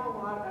 didn't have a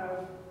lot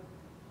of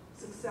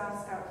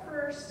success at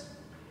first.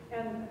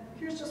 And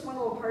here's just one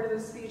little part of the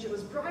speech. It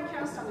was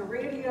broadcast on the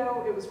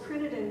radio. It was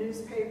printed in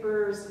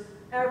newspapers.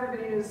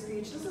 Everybody knew the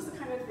speech. This is the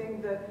kind of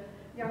thing that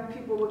young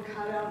people would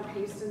cut out and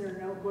paste in their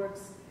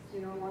notebooks,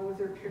 you know, along with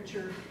their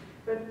picture.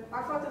 But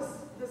I thought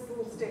this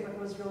little statement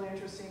was really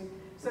interesting.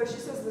 So she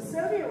says, the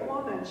Soviet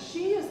woman,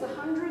 she is the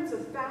hundreds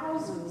of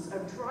thousands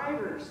of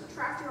drivers,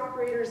 tractor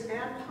operators,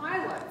 and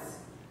pilots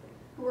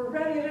who are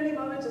ready at any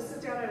moment to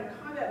sit down in a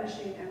combat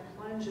machine and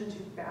plunge into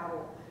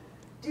battle.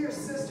 Dear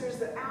sisters,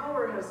 the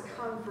hour has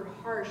come for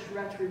harsh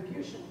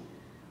retribution.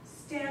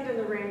 Stand in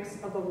the ranks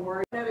of the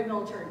warrior. Having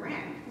military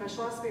rank, much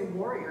less being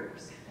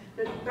warriors.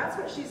 But that's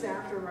what she's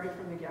after right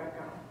from the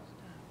get-go.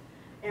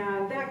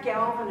 And that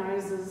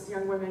galvanizes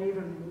young women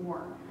even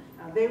more.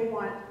 They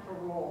want a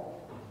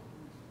role.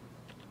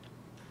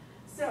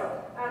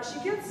 So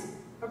she gets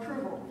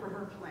approval for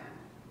her plan.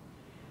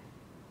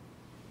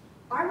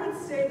 I would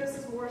say this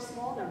is more a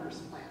small numbers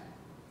plan.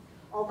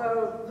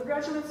 Although the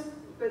regiments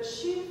that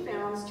she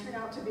founds turn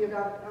out to be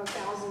about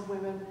 1,000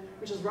 women,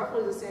 which is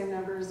roughly the same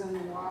numbers in the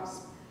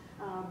WASP.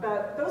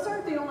 But those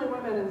aren't the only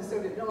women in the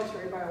Soviet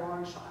military by a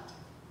long shot.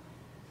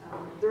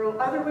 There are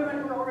other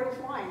women who are already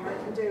flying right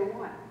from day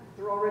one.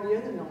 They're already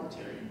in the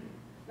military.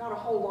 Not a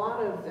whole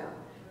lot of them.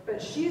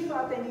 But she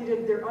thought they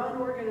needed their own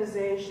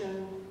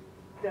organization,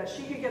 that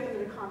she could get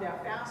them into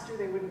combat faster,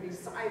 they wouldn't be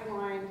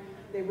sidelined,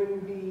 they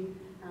wouldn't be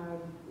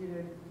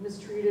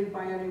mistreated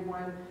by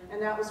anyone,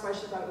 and that was why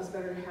she thought it was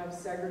better to have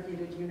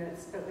segregated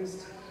units, at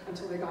least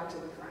until they got to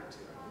the front.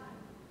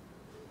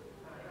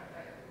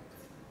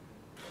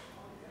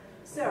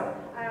 So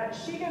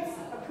she gets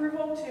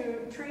approval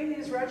to train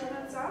these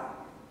regiments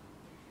up,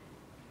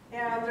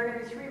 and there are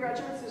going to be 3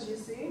 regiments, as you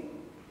see.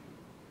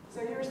 So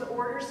here's the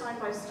order signed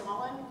by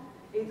Stalin,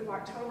 8th of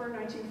October,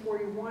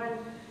 1941,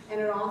 and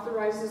it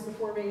authorizes the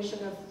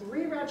formation of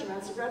 3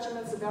 regiments. A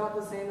regiment's about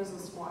the same as a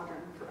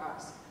squadron for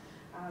us.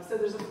 So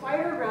there's a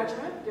fighter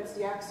regiment, gets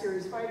the Axe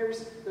series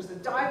fighters. There's the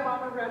dive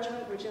bomber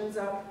regiment, which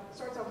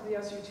starts off with the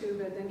Su-2,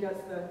 but then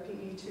gets the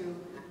PE-2,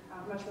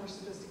 much more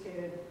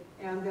sophisticated.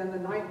 And then the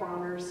night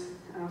bombers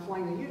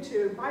flying the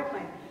U-2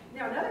 biplane.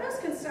 Now, another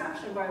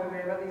misconception, by the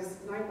way, about these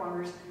night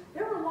bombers,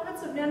 there were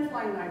lots of men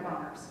flying night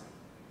bombers.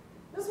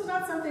 This was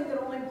not something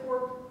that only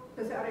poor,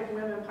 pathetic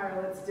women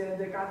pilots did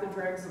that got the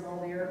dregs of all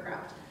the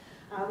aircraft.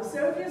 The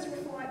Soviets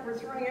were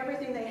throwing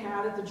everything they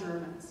had at the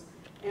Germans.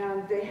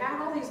 And they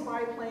had all these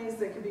biplanes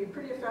that could be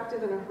pretty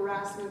effective in a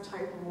harassment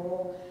type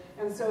role.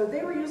 And so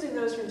they were using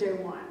those from day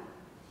one.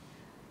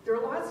 There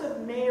are lots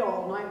of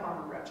male night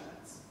bomber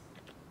regiments.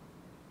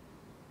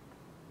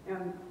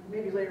 And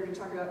maybe later we can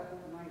talk about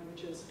night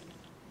witches.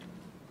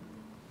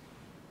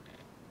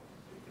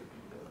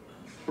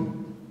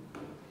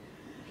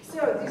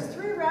 So these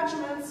 3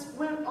 regiments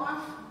went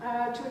off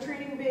to a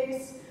training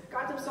base,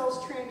 got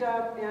themselves trained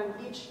up, and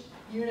each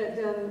unit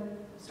then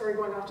started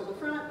going off to the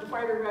front. The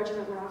fighter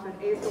regiment went off in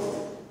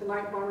April. The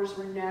night bombers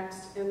were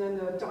next. And then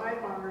the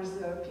dive bombers,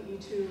 the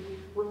PE-2,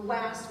 were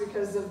last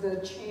because of the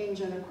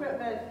change in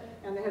equipment,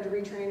 and they had to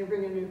retrain and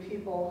bring in new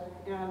people.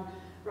 And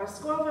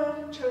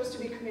Raskova chose to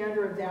be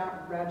commander of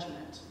that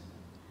regiment.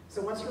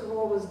 So once her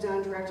role was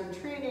done directing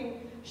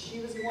training, she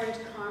was going to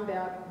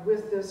combat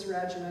with this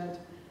regiment,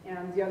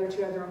 and the other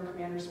 2 had their own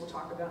commanders we'll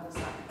talk about in a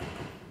second.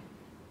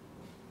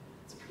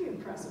 It's a pretty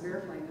impressive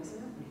airplane, isn't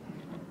it?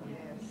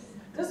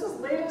 This was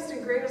latest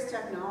and greatest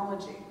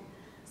technology.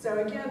 So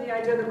again, the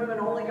idea that women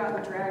only got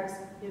the drags,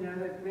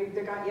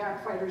 they got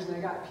yak fighters and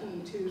they got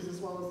PE-2s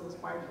as well as those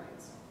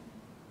biplanes.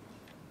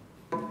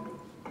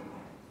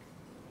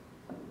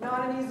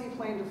 Not an easy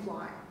plane to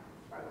fly,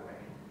 by the way.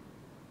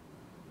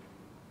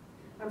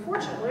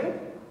 Unfortunately,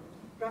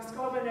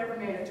 Raskova never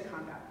made it to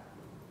combat.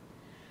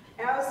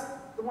 As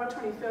the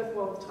 125th,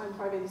 well at the time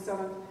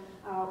 587th,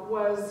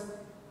 was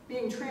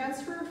being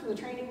transferred from the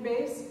training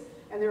base,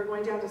 and they were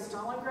going down to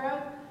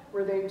Stalingrad,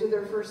 where they did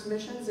their first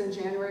missions in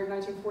January of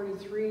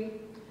 1943.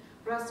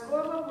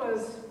 Raskova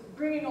was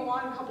bringing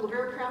along a couple of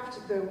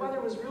aircraft. The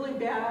weather was really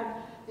bad.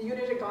 The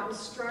unit had gotten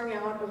strung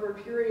out over a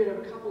period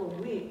of a couple of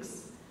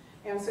weeks.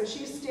 And so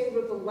she stayed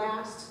with the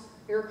last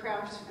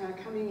aircraft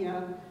coming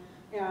in.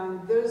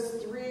 And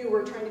those 3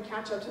 were trying to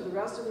catch up to the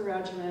rest of the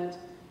regiment.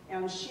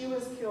 And she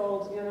was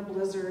killed in a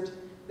blizzard.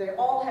 They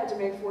all had to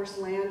make forced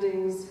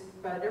landings,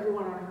 but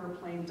everyone on her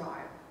plane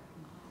died.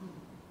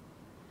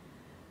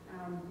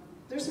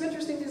 There's some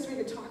interesting things we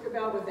could talk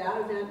about with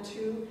that event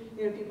too.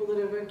 People that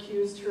have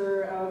accused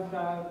her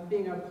of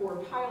being a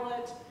poor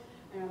pilot,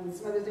 and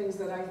some other things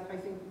that I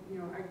think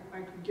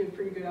I could give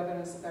pretty good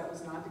evidence that that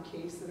was not the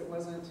case, that it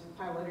wasn't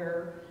pilot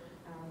error.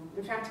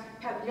 In fact,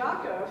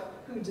 Yakov,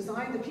 who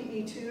designed the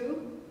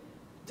PE-2,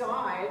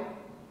 died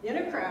in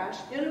a crash,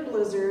 in a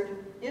blizzard,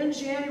 in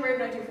January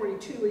of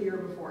 1942, a year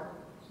before.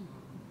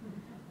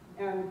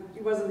 And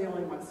he wasn't the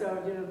only one.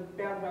 So,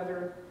 bad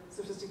weather,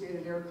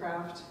 sophisticated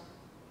aircraft,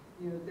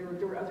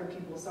 there were other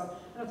people. So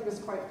I don't think it's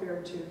quite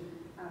fair to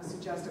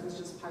suggest it was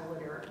just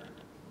pilot error.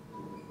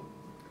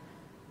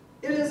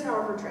 It is,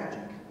 however,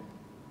 tragic.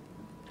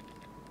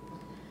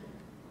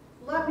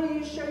 Let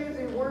me show you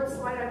the word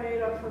slide I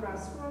made up for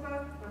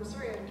Raskova. I'm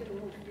sorry, I'm getting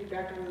a little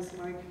feedback on this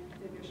mic.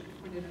 Maybe I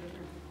should point it a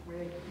different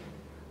way.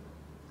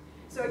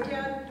 So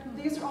again,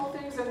 these are all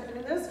things, and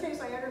in this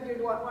case I interviewed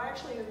a lot, well I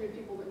actually interviewed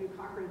people that knew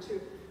Cochran too,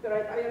 but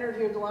I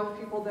interviewed a lot of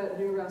people that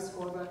knew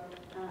Raskova,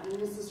 and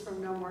this is from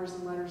memoirs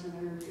and letters and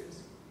interviews.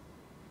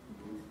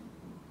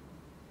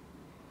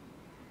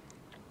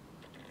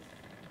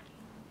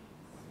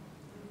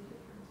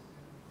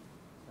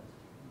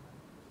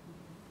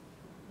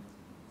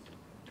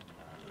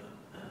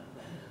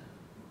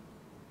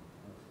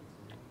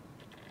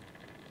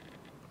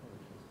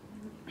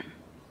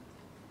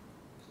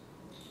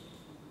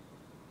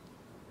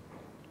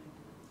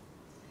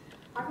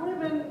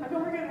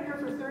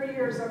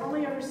 years, I've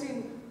only ever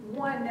seen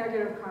one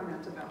negative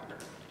comment about her.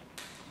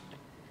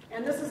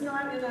 And this is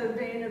not in the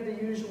vein of the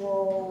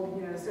usual,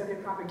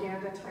 Soviet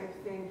propaganda type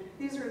thing.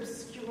 These are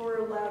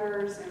obscure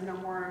letters and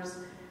memoirs,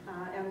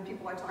 and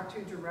people I talked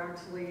to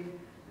directly.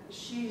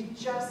 She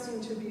just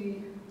seemed to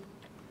be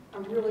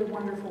a really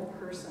wonderful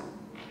person.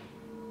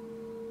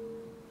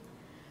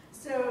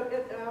 So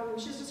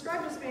she's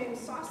described as being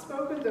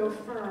soft-spoken, though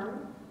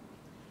firm,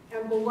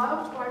 and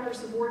beloved by her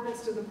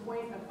subordinates to the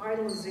point of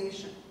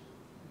idolization.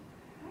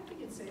 I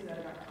think you'd say that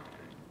about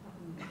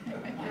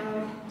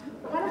Cochran.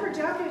 One of her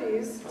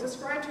deputies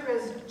described her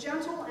as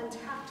gentle and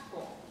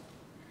tactful,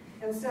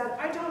 and said,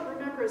 "I don't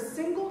remember a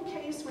single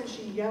case when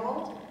she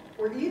yelled,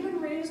 or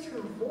even raised her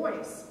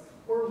voice,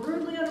 or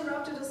rudely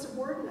interrupted a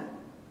subordinate.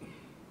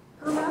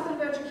 Her method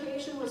of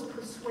education was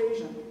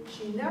persuasion.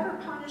 She never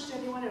punished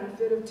anyone in a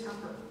fit of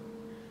temper.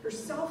 Her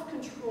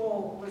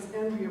self-control was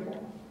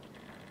enviable.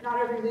 Not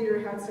every leader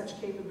had such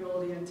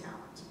capability and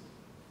talent."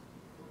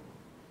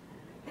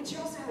 And she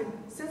also had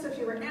a sense of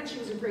humor, and she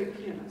was a great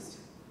pianist.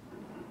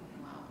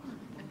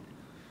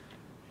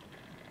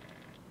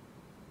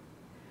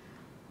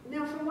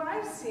 Now, from what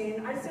I've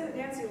seen, I'd say that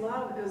Nancy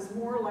Love is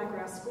more like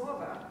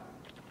Raskova,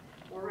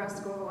 or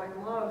Raskova like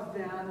Love,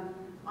 than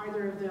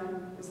either of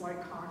them is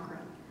like Cochran.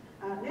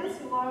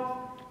 Nancy Love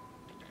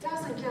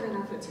doesn't get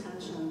enough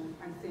attention,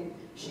 I think.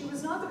 She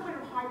was not the kind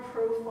of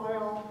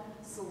high-profile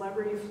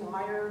celebrity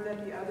flyer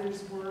that the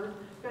others were,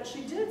 but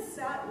she did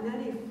set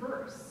many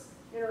firsts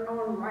in her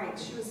own right.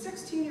 She was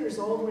 16 years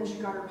old when she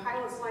got her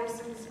pilot's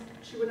license.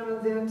 She went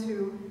on then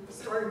to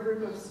start a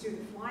group of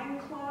student flying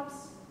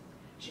clubs.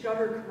 She got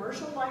her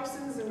commercial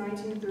license in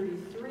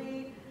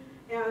 1933,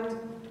 and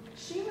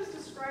she was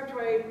described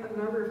by a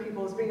number of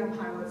people as being a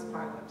pilot's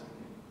pilot.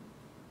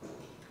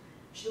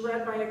 She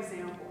led by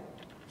example.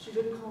 She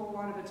didn't call a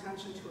lot of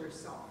attention to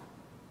herself.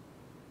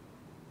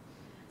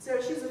 So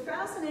she's a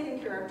fascinating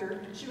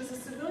character. She was a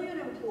civilian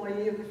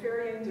employee of the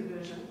ferrying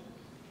division,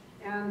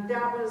 and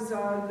that was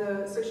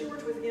so she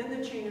worked within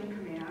the chain of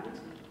command,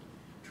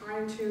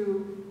 trying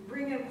to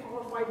bring in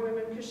qualified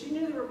women, because she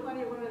knew there were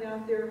plenty of women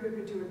out there who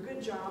could do a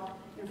good job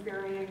in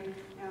ferrying,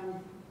 and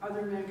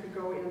other men could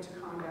go into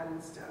combat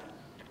instead.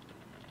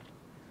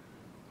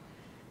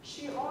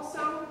 She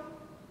also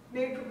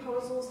made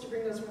proposals to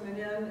bring those women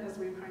in, as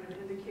we've kind of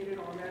indicated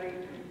already,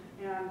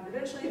 and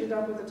eventually ended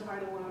up with the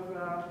title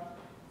of,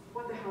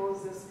 what the hell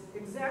is this?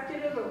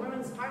 Executive of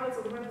Women's Pilots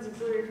of the Women's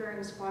Auxiliary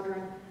Ferrying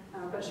Squadron,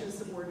 but she was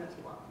subordinate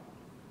to Love.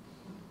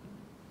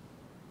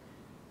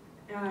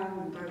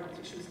 And I don't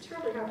think she was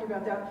terribly happy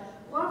about that.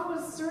 Love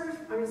was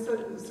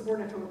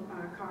subordinate to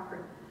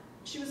Cochran.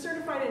 She was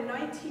certified in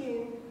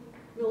 19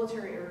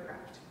 military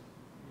aircraft.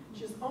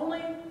 She's the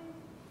only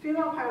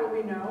female pilot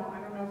we know, I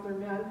don't know if they're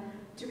men,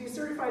 to be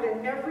certified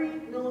in every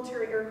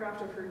military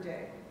aircraft of her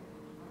day,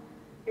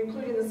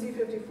 including the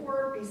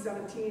C-54,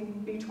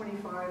 B-17,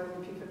 B-25,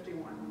 and the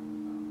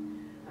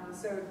P-51.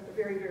 So a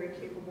very, very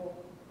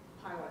capable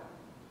pilot.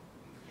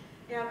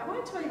 And I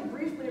want to tell you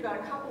briefly about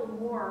a couple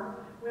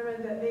more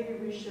women that maybe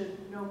we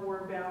should know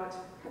more about.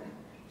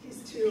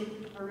 These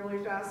two are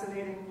really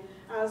fascinating.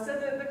 So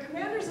the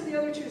commanders of the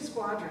other two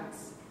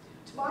squadrons.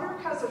 Todor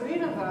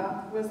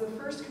Kazarinova was the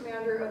first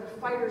commander of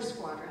the fighter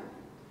squadron,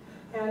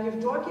 and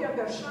Yevdokia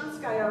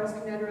Bershanskaya was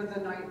commander of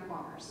the night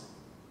bombers.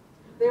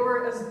 They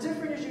were as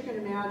different as you can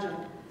imagine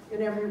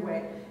in every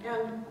way.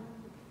 And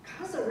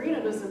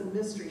Kazarina was a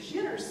mystery. She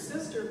and her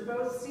sister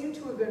both seemed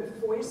to have been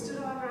foisted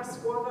on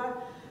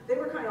Raskova. They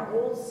were kind of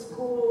old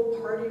school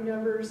party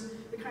members,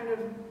 the kind of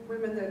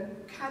women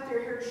that cut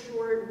their hair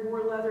short,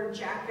 wore leather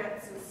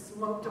jackets, and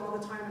smoked all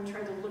the time and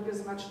tried to look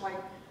as much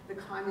like the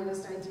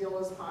communist ideal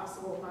as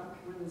possible. Not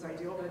women's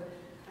ideal, but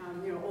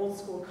old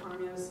school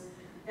communists.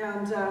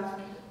 And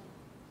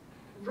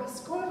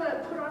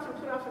Raskova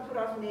put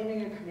off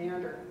naming a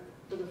commander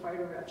for the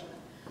fighter regiment.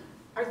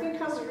 I think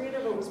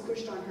Kazarinova was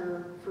pushed on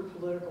her for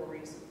political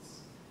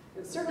reasons.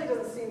 It certainly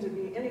doesn't seem to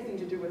be anything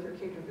to do with her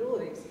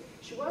capabilities.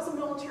 She was a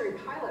military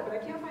pilot, but I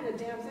can't find a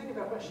damn thing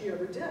about what she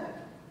ever did,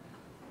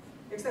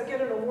 except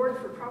get an award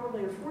for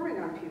probably informing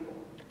on people.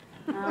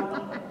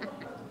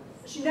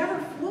 She never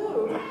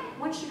flew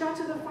once she got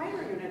to the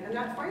fighter unit, and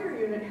that fighter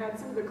unit had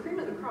some of the cream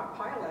of the crop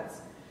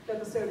pilots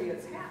that the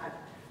Soviets had,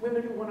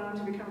 women who went on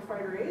to become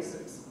fighter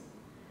aces.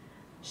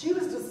 She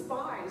was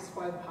despised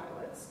by the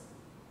pilots.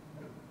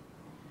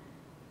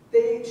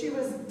 She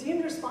was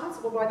deemed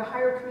responsible by the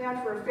higher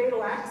command for a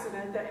fatal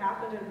accident that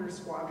happened in her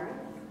squadron,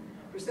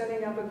 for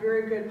setting up a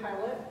very good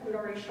pilot who'd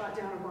already shot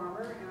down a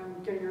bomber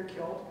and getting her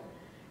killed.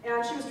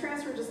 And she was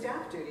transferred to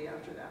staff duty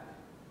after that.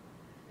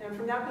 And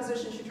from that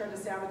position, she tried to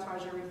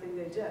sabotage everything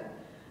they did.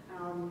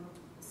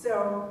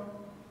 So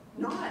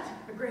not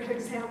a great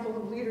example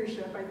of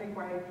leadership, I think,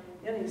 by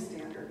any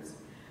standards.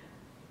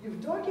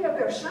 Yevdokia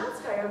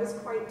Bershanskaya was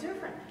quite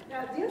different.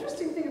 Now, the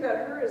interesting thing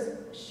about her is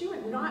she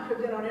would not have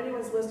been on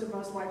anyone's list of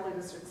most likely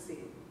to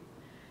succeed.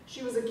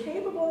 She was a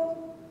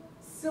capable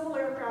civil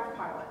aircraft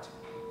pilot,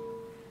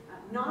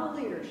 not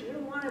a leader. She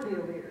didn't want to be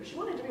a leader. She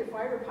wanted to be a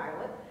fighter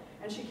pilot,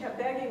 and she kept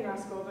begging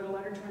Raskova to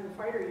let her join the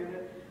fighter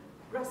unit.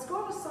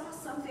 Raskova saw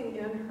something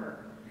in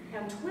her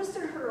and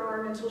twisted her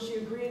arm until she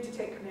agreed to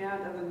take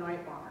command of the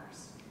night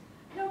bombers.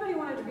 Nobody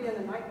wanted to be in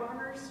the night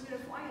bombers, you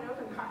know, flying an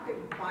open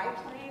cockpit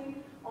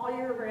biplane all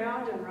year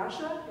round in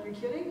Russia. Are you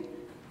kidding?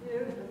 You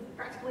know,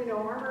 practically no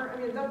armor. I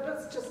mean,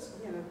 that's just,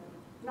 you know,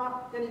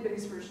 not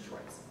anybody's first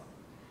choice.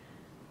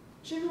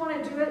 She didn't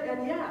want to do it,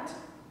 and yet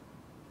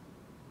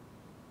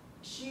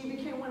she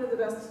became one of the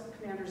best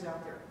commanders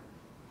out there.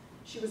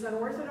 She was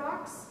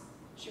unorthodox.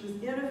 She was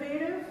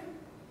innovative.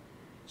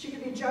 She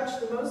could be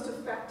judged the most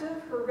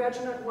effective. Her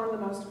regiment won the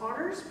most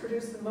honors,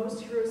 produced the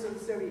most heroes of the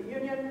Soviet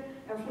Union,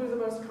 and flew the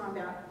most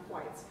combat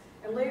flights.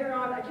 And later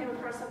on, I came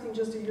across something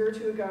just a year or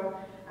two ago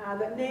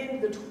that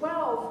named the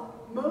 12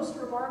 most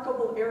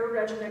remarkable air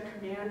regiment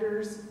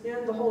commanders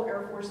in the whole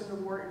Air Force in the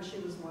war, and she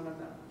was one of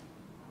them.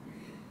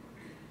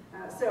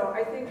 So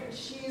I think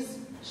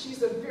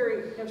she's a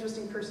very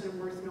interesting person and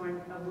worth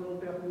knowing a little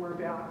bit more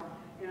about.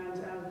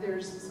 And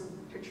there's some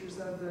pictures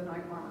of the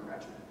Night Bomber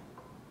Regiment.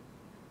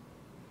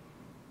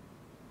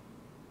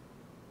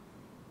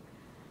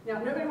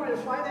 Now, nobody wanted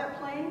to fly that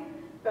plane,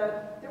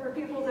 but there were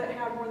people that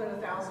had more than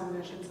 1,000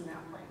 missions in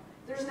that plane.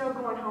 There's no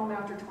going home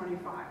after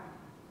 25.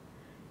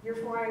 You're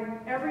flying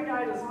every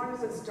night as long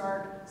as it's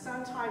dark.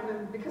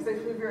 Sometime, because they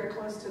flew very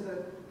close to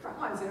the front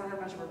lines, they don't have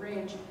much of a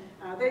range,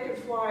 they could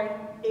fly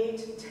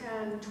 8,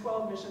 10,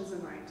 12 missions a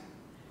night.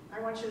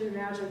 I want you to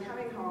imagine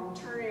coming home,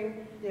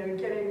 turning, you know,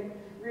 getting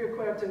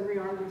re-equipped and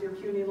rearmed with your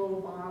puny little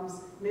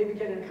bombs, maybe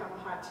getting a cup of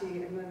hot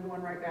tea, and then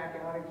going right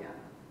back out again.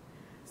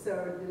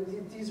 So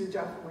these are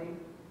definitely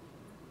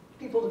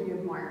people to be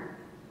admired,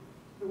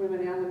 the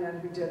women and the men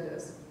who did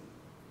this.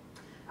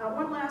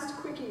 One last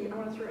quickie I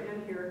want to throw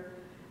in here.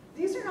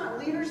 These are not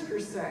leaders per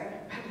se.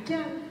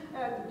 Again,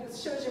 it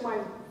shows you my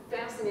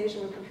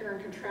fascination with compare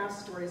and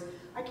contrast stories.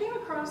 I came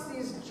across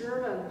these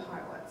German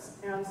pilots,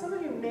 and some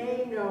of you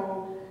may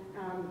know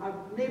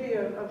maybe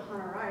of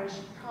Hannah Reich,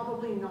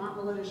 probably not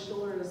Melita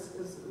Schiller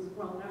is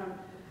well known.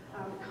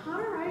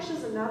 Hannah Reich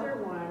is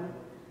another one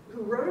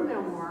who wrote a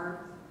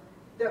memoir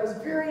that was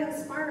very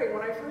inspiring.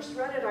 When I first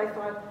read it, I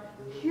thought,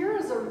 here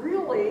is a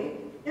really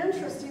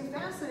interesting,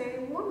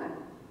 fascinating woman.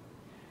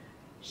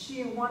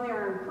 She won the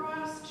Iron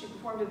Cross, she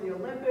performed at the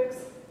Olympics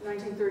in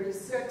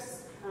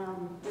 1936.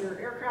 In her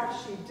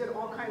aircraft, she did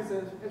all kinds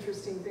of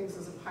interesting things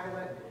as a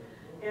pilot,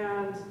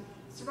 and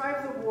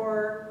survived the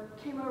war,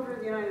 came over to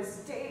the United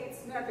States,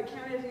 met the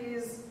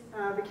Kennedys,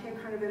 became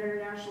kind of an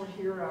international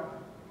hero.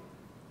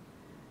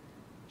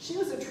 She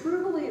was a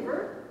true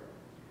believer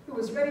who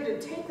was ready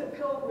to take the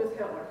pill with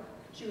Hitler.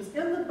 She was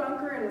in the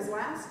bunker in his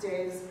last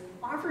days,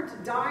 offered to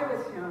die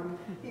with him.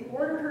 He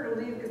ordered her to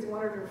leave because he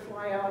wanted her to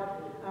fly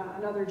out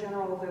another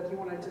general that he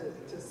wanted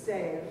to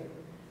save.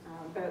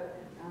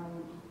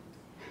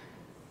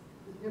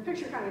 The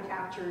picture kind of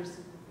captures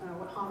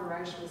what Hannah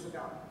Reich was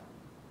about.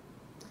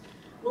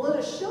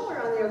 Melita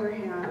Schiller, on the other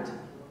hand,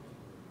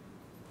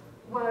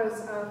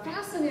 was a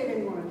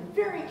fascinating woman,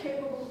 very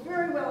capable,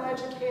 very well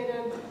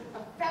educated,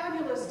 a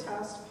fabulous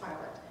test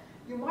pilot.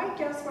 You might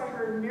guess by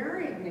her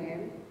married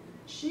name,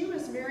 she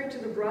was married to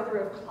the brother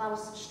of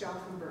Klaus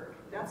Stauffenberg.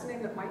 That's a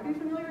name that might be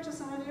familiar to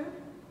some of you.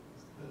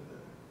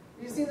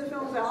 Have you seen the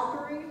film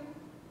Valkyrie?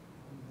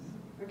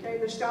 Okay,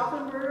 the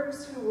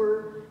Stauffenbergs, who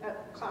were,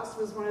 Klaus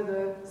was one of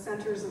the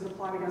centers of the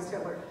plot against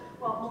Hitler.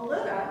 Well,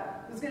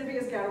 Melita was going to be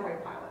his getaway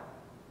pilot,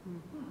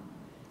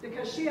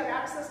 because she had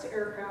access to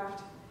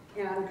aircraft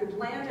and could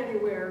land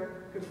anywhere,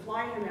 could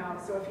fly him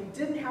out. So if he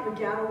didn't have a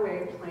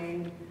getaway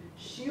plane,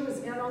 she was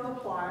in on the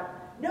plot.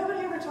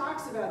 Nobody ever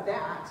talks about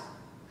that,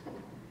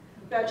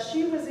 but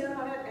she was in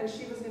on it, and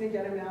she was going to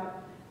get him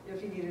out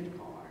if he needed to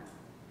call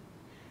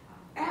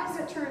on her. As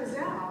it turns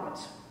out,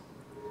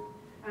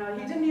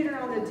 he didn't need her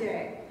on the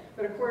day,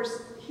 but of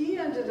course, he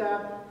ended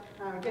up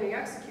getting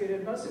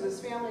executed. Most of his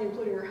family,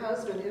 including her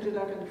husband, ended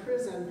up in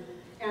prison,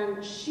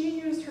 and she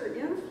used her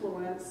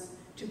influence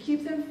to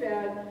keep them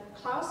fed.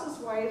 Klaus's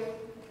wife,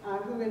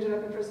 who ended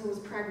up in prison, was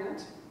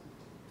pregnant.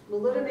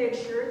 Melita made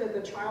sure that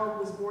the child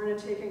was born and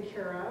taken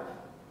care of.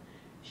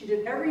 She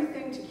did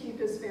everything to keep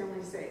his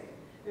family safe.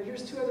 And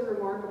here's two other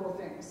remarkable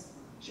things.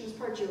 She was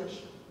part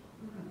Jewish.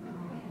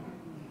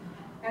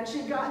 And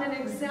she'd gotten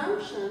an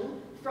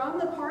exemption from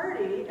the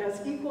party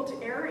as equal to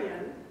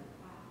Aryan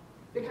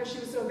because she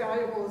was so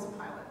valuable as a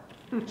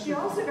pilot. She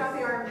also got the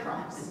Iron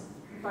Cross,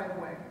 by the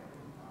way.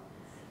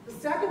 The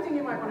second thing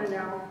you might want to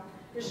know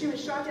is she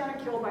was shot down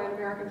and killed by an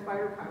American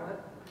fighter pilot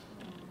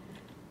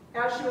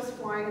as she was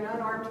flying an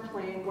unarmed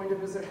plane going to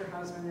visit her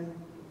husband in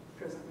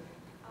prison.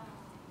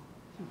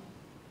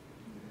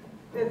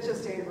 It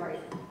just ain't right.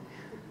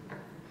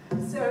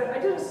 So I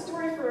did a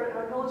story for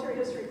a Military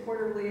History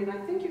Quarterly, and I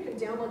think you can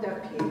download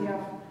that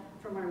PDF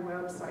from our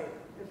website.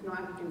 If not,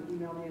 you can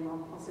email me and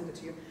I'll send it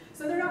to you.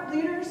 So they're not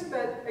leaders,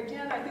 but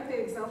again, I think they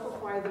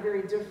exemplify the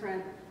very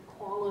different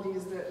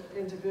qualities that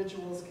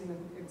individuals can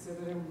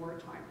exhibit in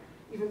wartime,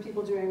 even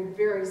people doing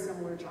very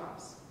similar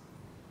jobs.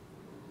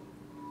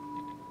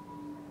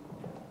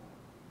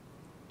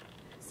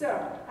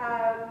 So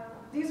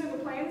these are the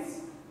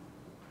planes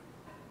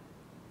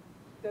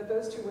that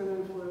those two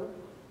women flew.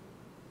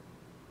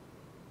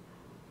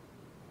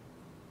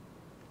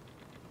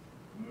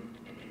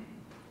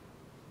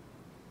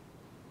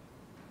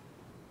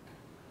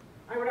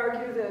 I would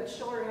argue that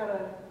Schiller had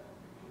a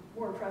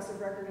more impressive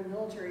record in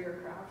military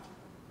aircraft.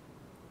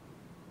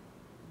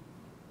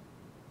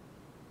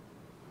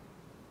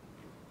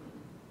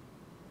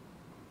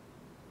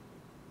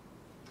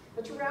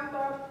 But to wrap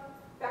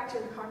up, back to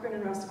Cochran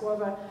and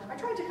Raskova, I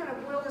tried to kind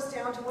of boil this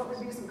down to what would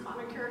be some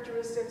common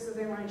characteristics that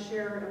they might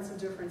share and some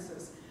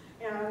differences.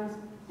 And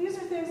these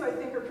are things I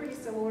think are pretty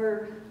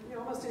similar. You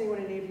know, almost anyone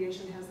in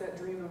aviation has that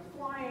dream of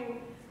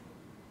flying.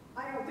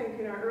 I don't think,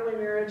 you know, early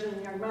marriage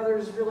and young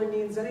mothers really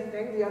means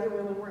anything. The other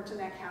women weren't in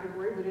that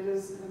category, but it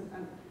is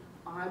an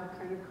odd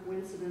kind of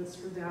coincidence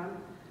for them.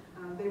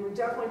 They were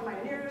definitely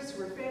pioneers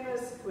who were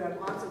famous, who had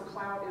lots of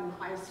clout in the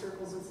highest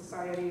circles in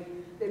society.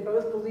 They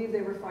both believed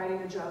they were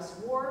fighting a just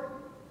war.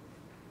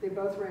 They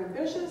both were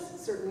ambitious,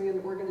 certainly in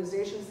the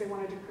organizations they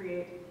wanted to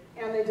create,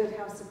 and they did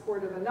have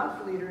support of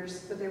enough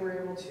leaders that they were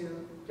able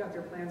to get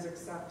their plans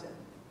accepted.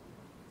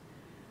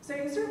 So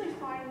you can certainly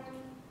find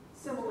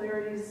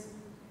similarities.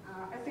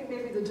 I think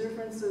maybe the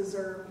differences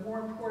are more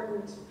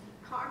important.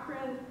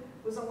 Cochran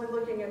was only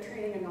looking at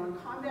training in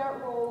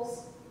non-combat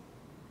roles,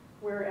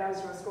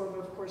 whereas Raskova,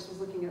 of course, was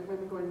looking at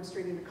women going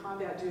straight into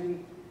combat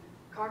duty.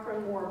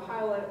 Cochran more a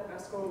pilot,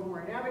 Raskova more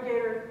a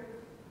navigator.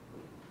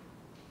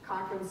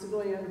 Cochran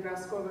civilian,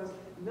 Raskova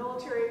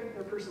military.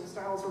 Their personal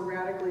styles were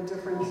radically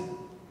different.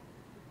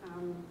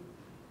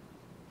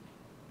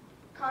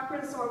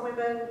 Cochran saw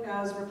women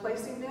as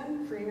replacing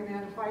men, freeing a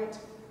man to fight.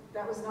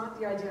 That was not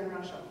the idea in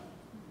Russia.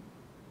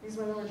 These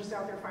women were just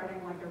out there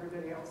fighting like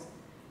everybody else.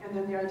 And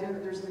then the idea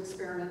that there's an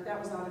experiment, that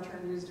was not a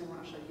term used in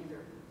Russia either.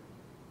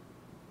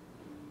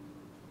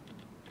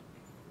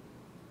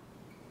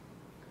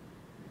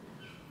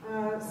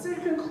 So to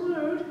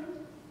conclude,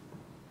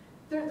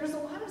 there's a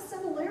lot of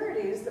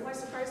similarities that might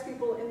surprise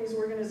people in these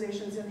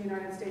organizations in the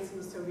United States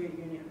and the Soviet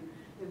Union.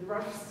 The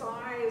rough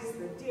size,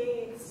 the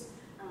dates,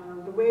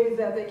 the way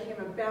that they came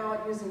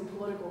about using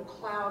political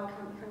clout,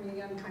 coming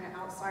in kind of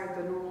outside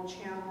the normal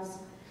channels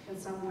in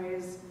some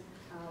ways,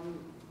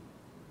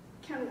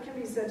 can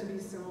be said to be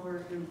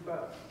similar in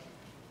both.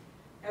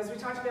 As we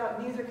talked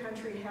about, neither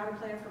country had a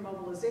plan for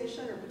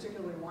mobilization or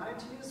particularly wanted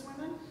to use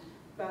women,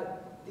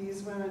 but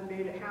these women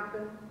made it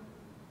happen.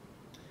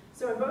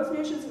 So in both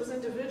nations, it was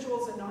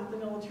individuals and not the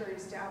military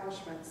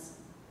establishments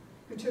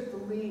who took the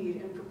lead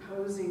in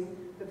proposing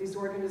that these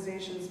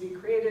organizations be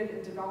created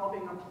and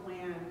developing a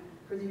plan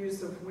for the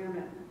use of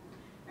women.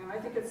 And I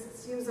think it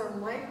seems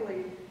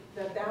unlikely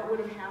that that would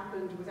have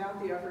happened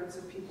without the efforts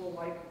of people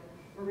like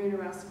Marina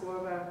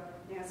Raskova,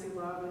 Nancy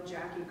Love, and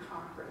Jackie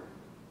Cochran,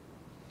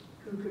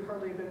 who could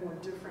hardly have been more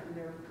different in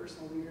their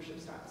personal leadership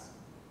styles.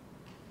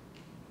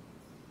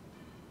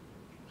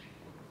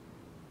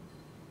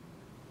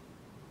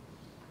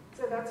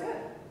 So that's it.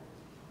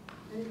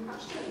 Any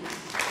questions?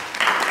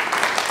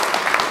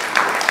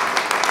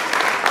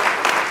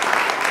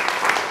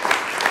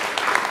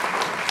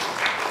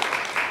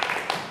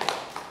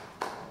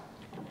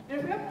 And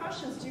if we have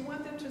questions, do you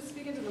want them to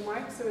speak into the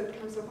mic so it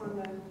comes up on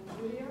the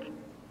video?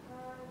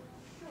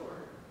 Sure.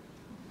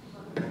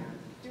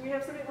 Do we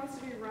have somebody who wants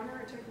to be a runner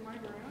and take the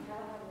mic around?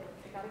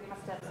 I gotta get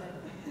steps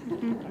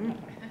in.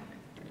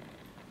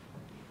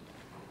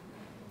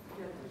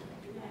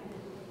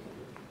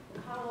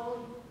 How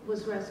old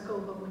was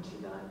Raskova when she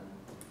died?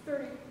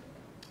 30.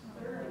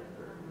 30.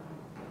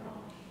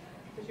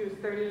 So she was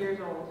 30 years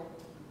old.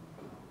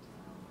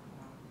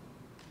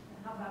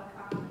 And how about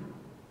Cochran?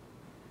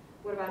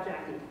 What about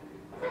Jackie?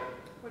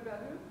 What about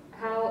who?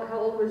 How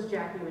old was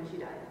Jackie when she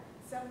died?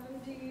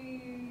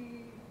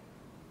 72?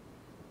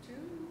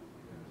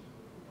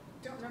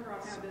 Don't remember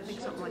offhand, but I think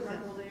she something went like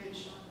to that. old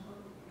age.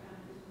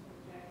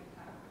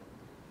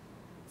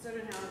 So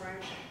did Howard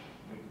Reich.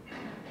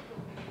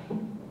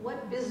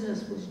 What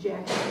business was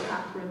Jackie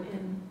Cochran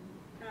in?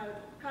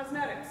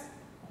 Cosmetics.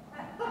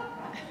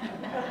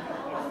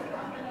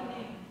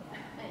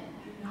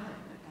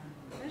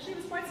 And she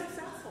was quite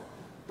successful.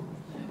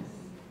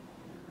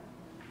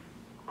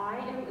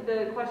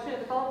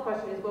 The follow-up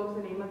question is, what was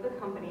the name of the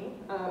company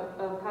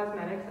of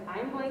cosmetics?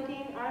 I'm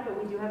blanking on it,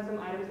 but we do have some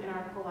items in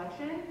our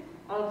collection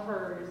of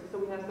hers. So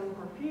we have some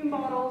perfume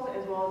bottles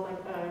as well as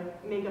like a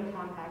makeup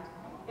compact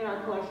in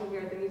our collection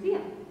here at the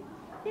museum.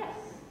 Yes.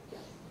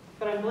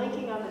 But I'm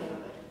blanking on the name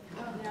of it.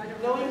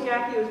 Knowing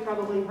Jackie was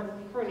probably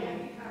her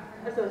name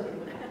associated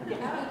with it. I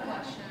have a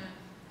question.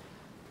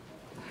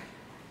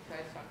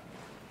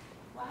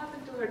 What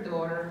happened to her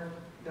daughter,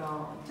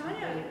 Dawn?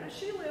 Tanya,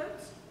 she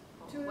lived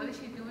to... What is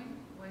she doing?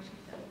 What is she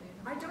studying?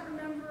 I don't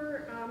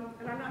remember,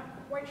 and I'm not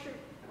quite sure.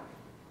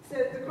 So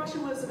the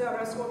question was about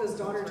Raskova's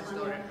daughter,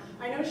 Tanya.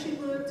 I know she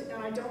lived,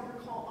 and I don't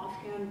recall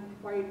offhand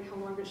quite how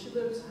long, but she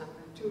lived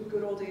to a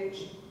good old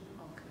age.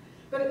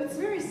 But it's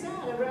very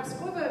sad, and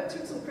Raskova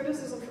took some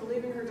criticism for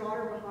leaving her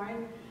daughter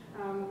behind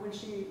when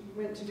she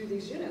went to do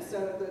these units.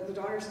 So the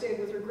daughter stayed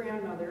with her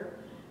grandmother,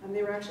 and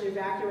they were actually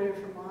evacuated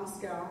from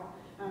Moscow.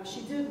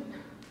 She did,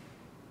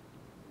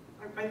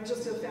 I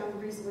just have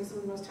found recently some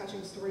of the most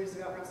touching stories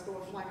about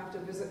Raskova flying up to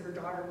visit her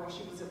daughter while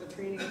she was at the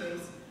training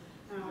base.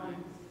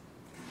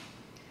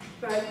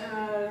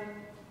 Where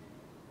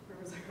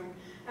was I going?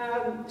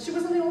 She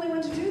wasn't the only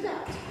one to do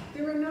that.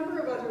 There were a number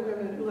of other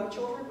women who left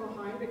children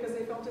behind because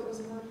they felt it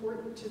was more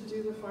important to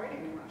do the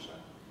fighting in Russia.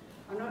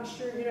 I'm not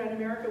sure, in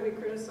America we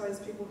criticize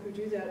people who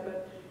do that,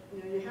 but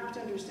you have to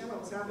understand what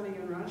was happening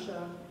in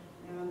Russia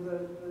and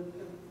the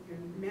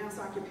mass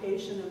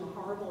occupation and the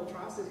horrible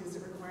atrocities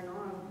that were going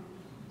on.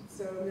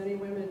 So many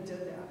women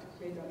did that,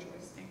 made that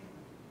choice.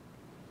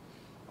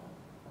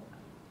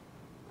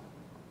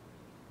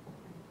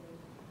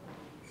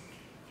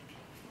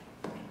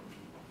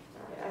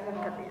 I have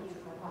headphones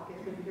in my pocket,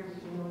 so if you hear me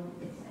jingling.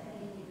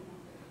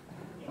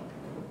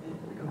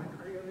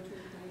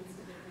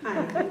 Hi,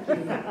 thank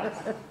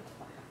you.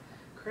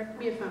 Correct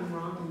me if I'm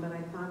wrong, but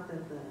I thought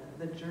that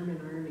the German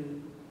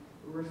army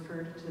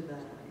referred to the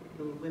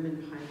women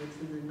pilots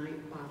in the night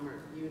bomber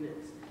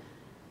units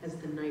as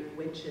the night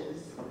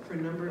witches for a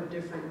number of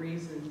different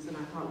reasons, and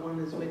I thought one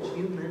is which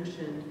you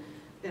mentioned,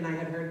 and I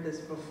had heard this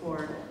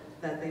before,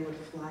 that they would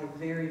fly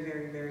very,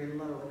 very, very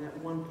low, and at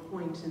one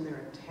point in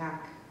their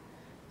attack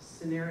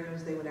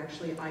scenarios, they would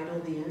actually idle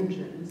the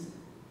engines,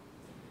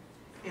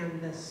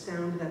 and the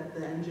sound that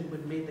the engine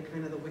would make, the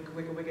kind of the wicka,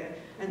 wicka, wicka,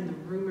 and the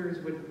rumors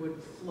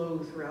would flow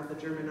throughout the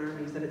German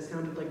armies that it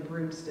sounded like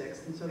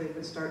broomsticks, and so they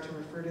would start to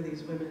refer to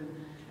these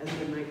women as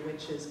the night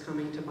witches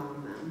coming to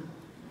bomb them.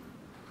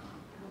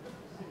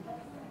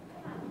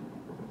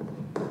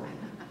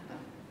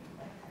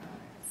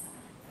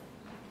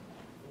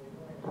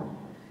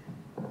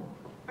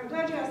 I'm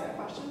glad you asked that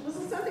question. This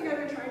is something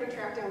I've been trying to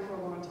track down for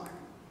a long time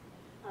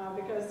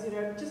because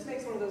it just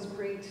makes one of those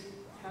great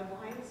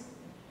headlines.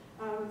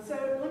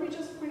 So let me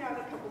just point out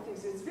a couple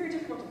things. It's very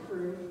difficult to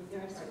prove.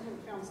 I certainly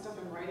haven't found stuff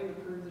in writing to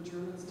prove the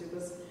Germans did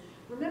this.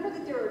 Remember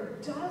that there are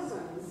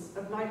dozens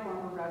of night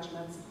bomber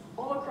regiments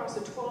all across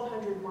a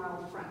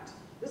 1,200-mile front.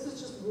 This is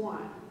just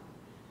one.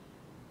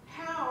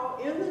 How,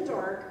 in the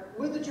dark,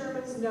 would the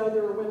Germans know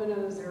there were women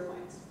in those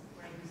airplanes?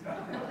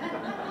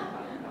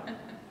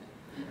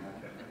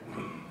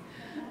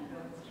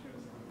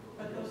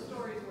 But those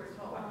stories were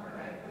told,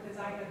 right? Because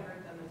I had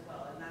heard them as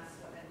well, and that's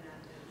what, and that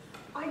is.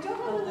 I don't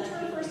know when the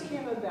term first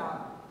came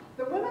about.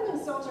 The women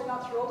themselves are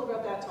not thrilled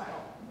about that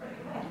title.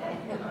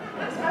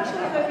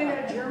 Especially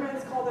that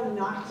Germans call them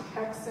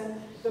Nachthexen.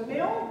 The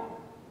male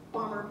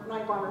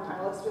night bomber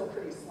pilots feel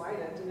pretty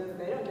slighted to know that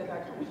they don't get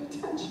that kind of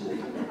attention.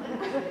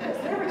 Because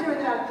they were doing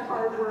that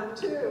hard work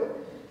too.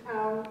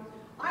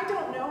 I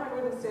don't know, I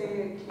wouldn't say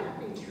it can't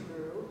be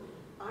true.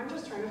 I'm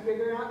just trying to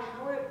figure out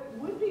how it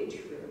would be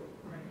true.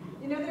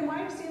 They might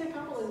have seen a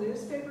couple of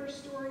newspaper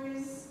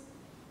stories,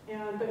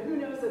 but who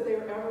knows that they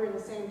were ever in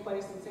the same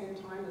place at the same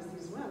time as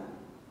these women.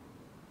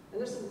 And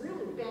there's some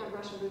really bad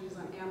Russian movies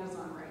on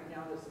Amazon right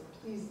now.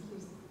 Please,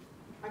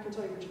 I can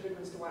tell you which good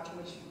ones to watch and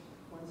which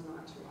ones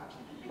not to watch.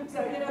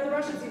 So, the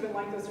Russians even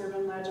like this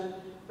urban legend,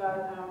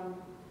 but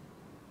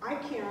I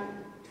can't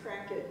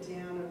track it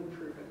down and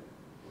prove it.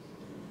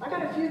 I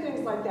got a few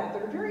things like that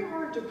that are very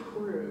hard to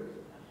prove.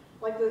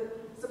 Like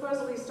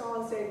supposedly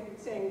Stalin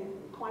saying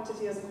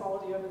quantity has a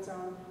quality of its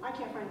own. I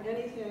can't find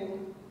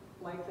anything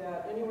like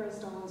that anywhere in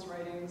Stalin's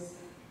writings.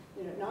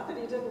 Not that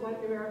he didn't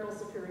like numerical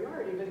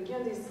superiority, but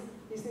again, these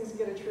things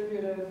get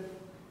attributed.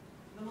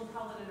 Then we'll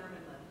call it an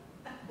urban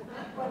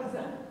legend. What is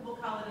that? We'll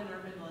call it an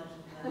urban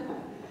legend.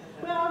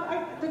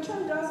 Well, the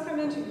term does come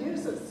into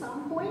use at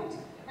some point,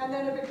 and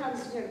then it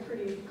becomes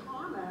pretty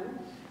common,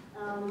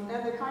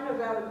 and they kind of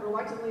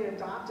reluctantly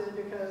adopt it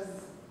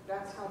because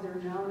that's how they're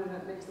known and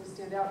it makes them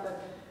stand out.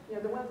 But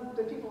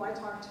the people I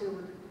talk to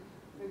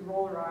would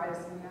roll their eyes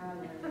and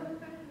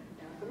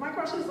But my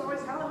question is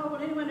always, how the hell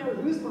would anyone know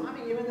who's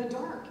bombing you in the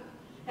dark?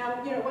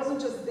 And it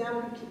wasn't just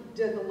them who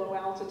did the low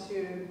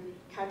altitude,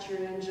 catch your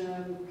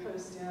engine,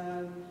 coast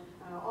in.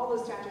 All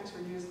those tactics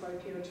were used by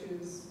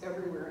PO2s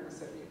everywhere in the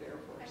Soviet Air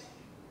Force.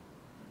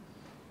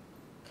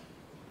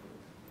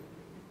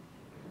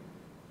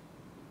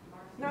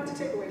 Not to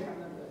take away from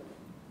them,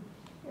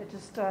 but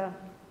Just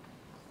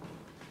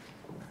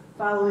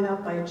following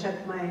up, I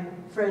checked my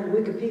friend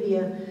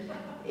Wikipedia,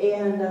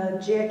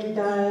 and Jackie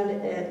died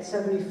at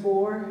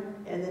 74,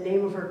 and the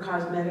name of her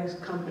cosmetics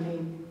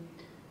company,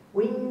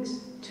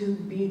 Wings to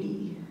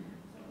Beauty.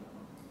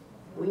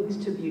 Wings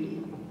to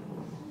Beauty.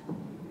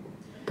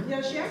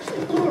 yeah, she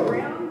actually flew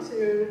around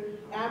to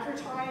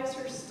advertise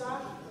her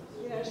stuff.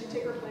 She'd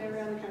take her plane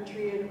around the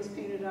country and it was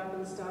painted up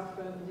and stuff,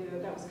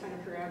 and that was kind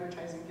of her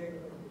advertising gig.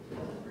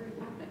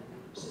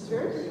 She's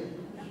very pretty.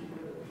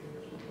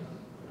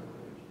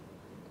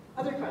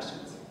 Other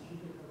questions?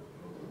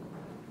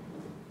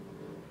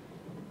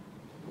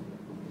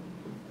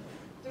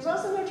 There's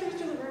also no truth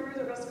to the rumor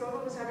that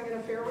Raskova was having an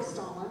affair with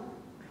Stalin.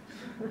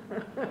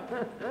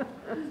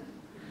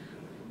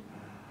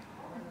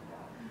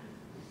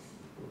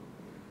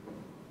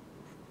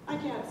 I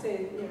can't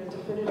say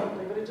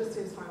definitively, but it just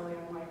seems highly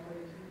unlikely.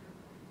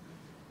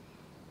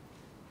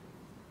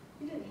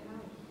 He didn't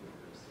have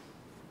affairs.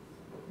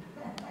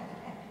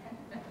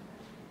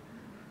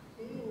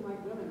 He didn't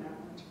like women that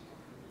much.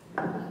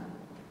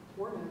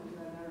 Or men, for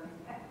that matter.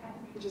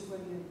 He just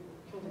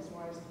killed his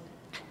wives.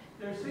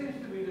 There seems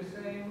to be the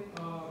same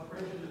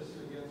prejudice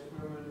against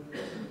women at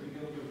the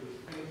beginning of his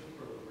case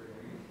for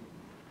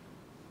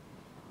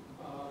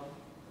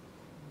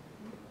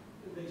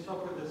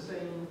suffer the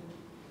same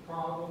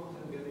problems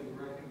in getting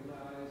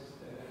recognized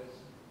as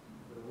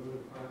the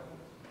women pilots?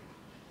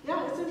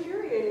 Yeah, it's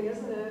infuriating,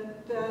 isn't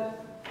it,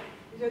 that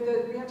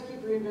we have to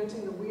keep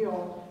reinventing the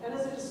wheel. And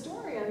as a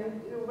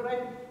historian, what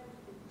I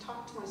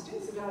talk to my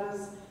students about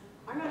is,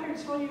 I'm not here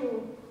to tell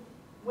you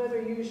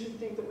whether you should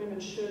think that women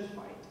should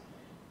fight,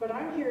 but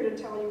I'm here to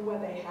tell you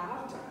what they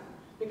have done.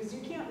 Because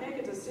you can't make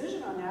a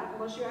decision on that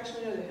unless you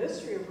actually know the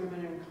history of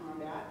women in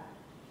combat,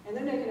 and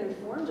then make an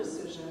informed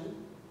decision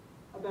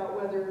about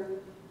whether,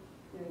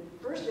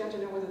 first you have to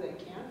know whether they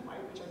can fight,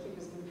 which I think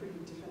has been pretty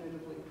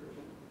definitively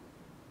proven.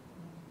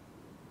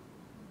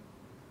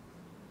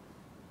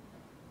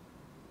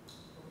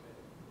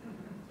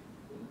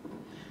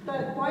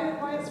 But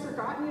why it's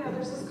forgotten,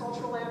 there's this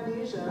cultural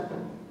amnesia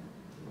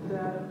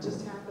that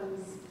just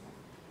happens.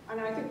 And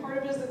I think part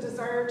of it is the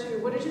desire to,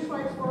 what did you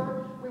fight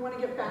for? We want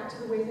to get back to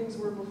the way things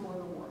were before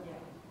the war.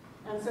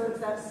 Yeah. And so it's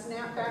that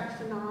snapback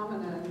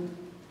phenomenon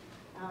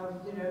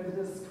of,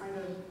 this kind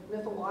of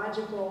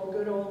mythological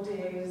good old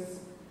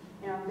days,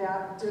 and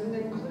that didn't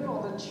include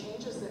all the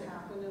changes that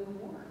happened in the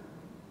war.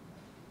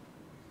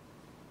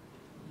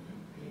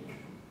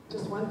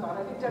 Just one thought.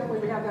 I think definitely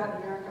we have that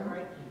in America,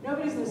 right?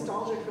 Nobody's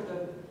nostalgic for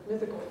the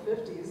mythical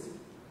 50s.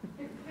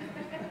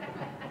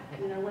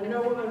 When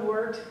no woman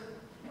worked.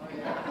 Oh,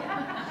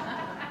 yeah.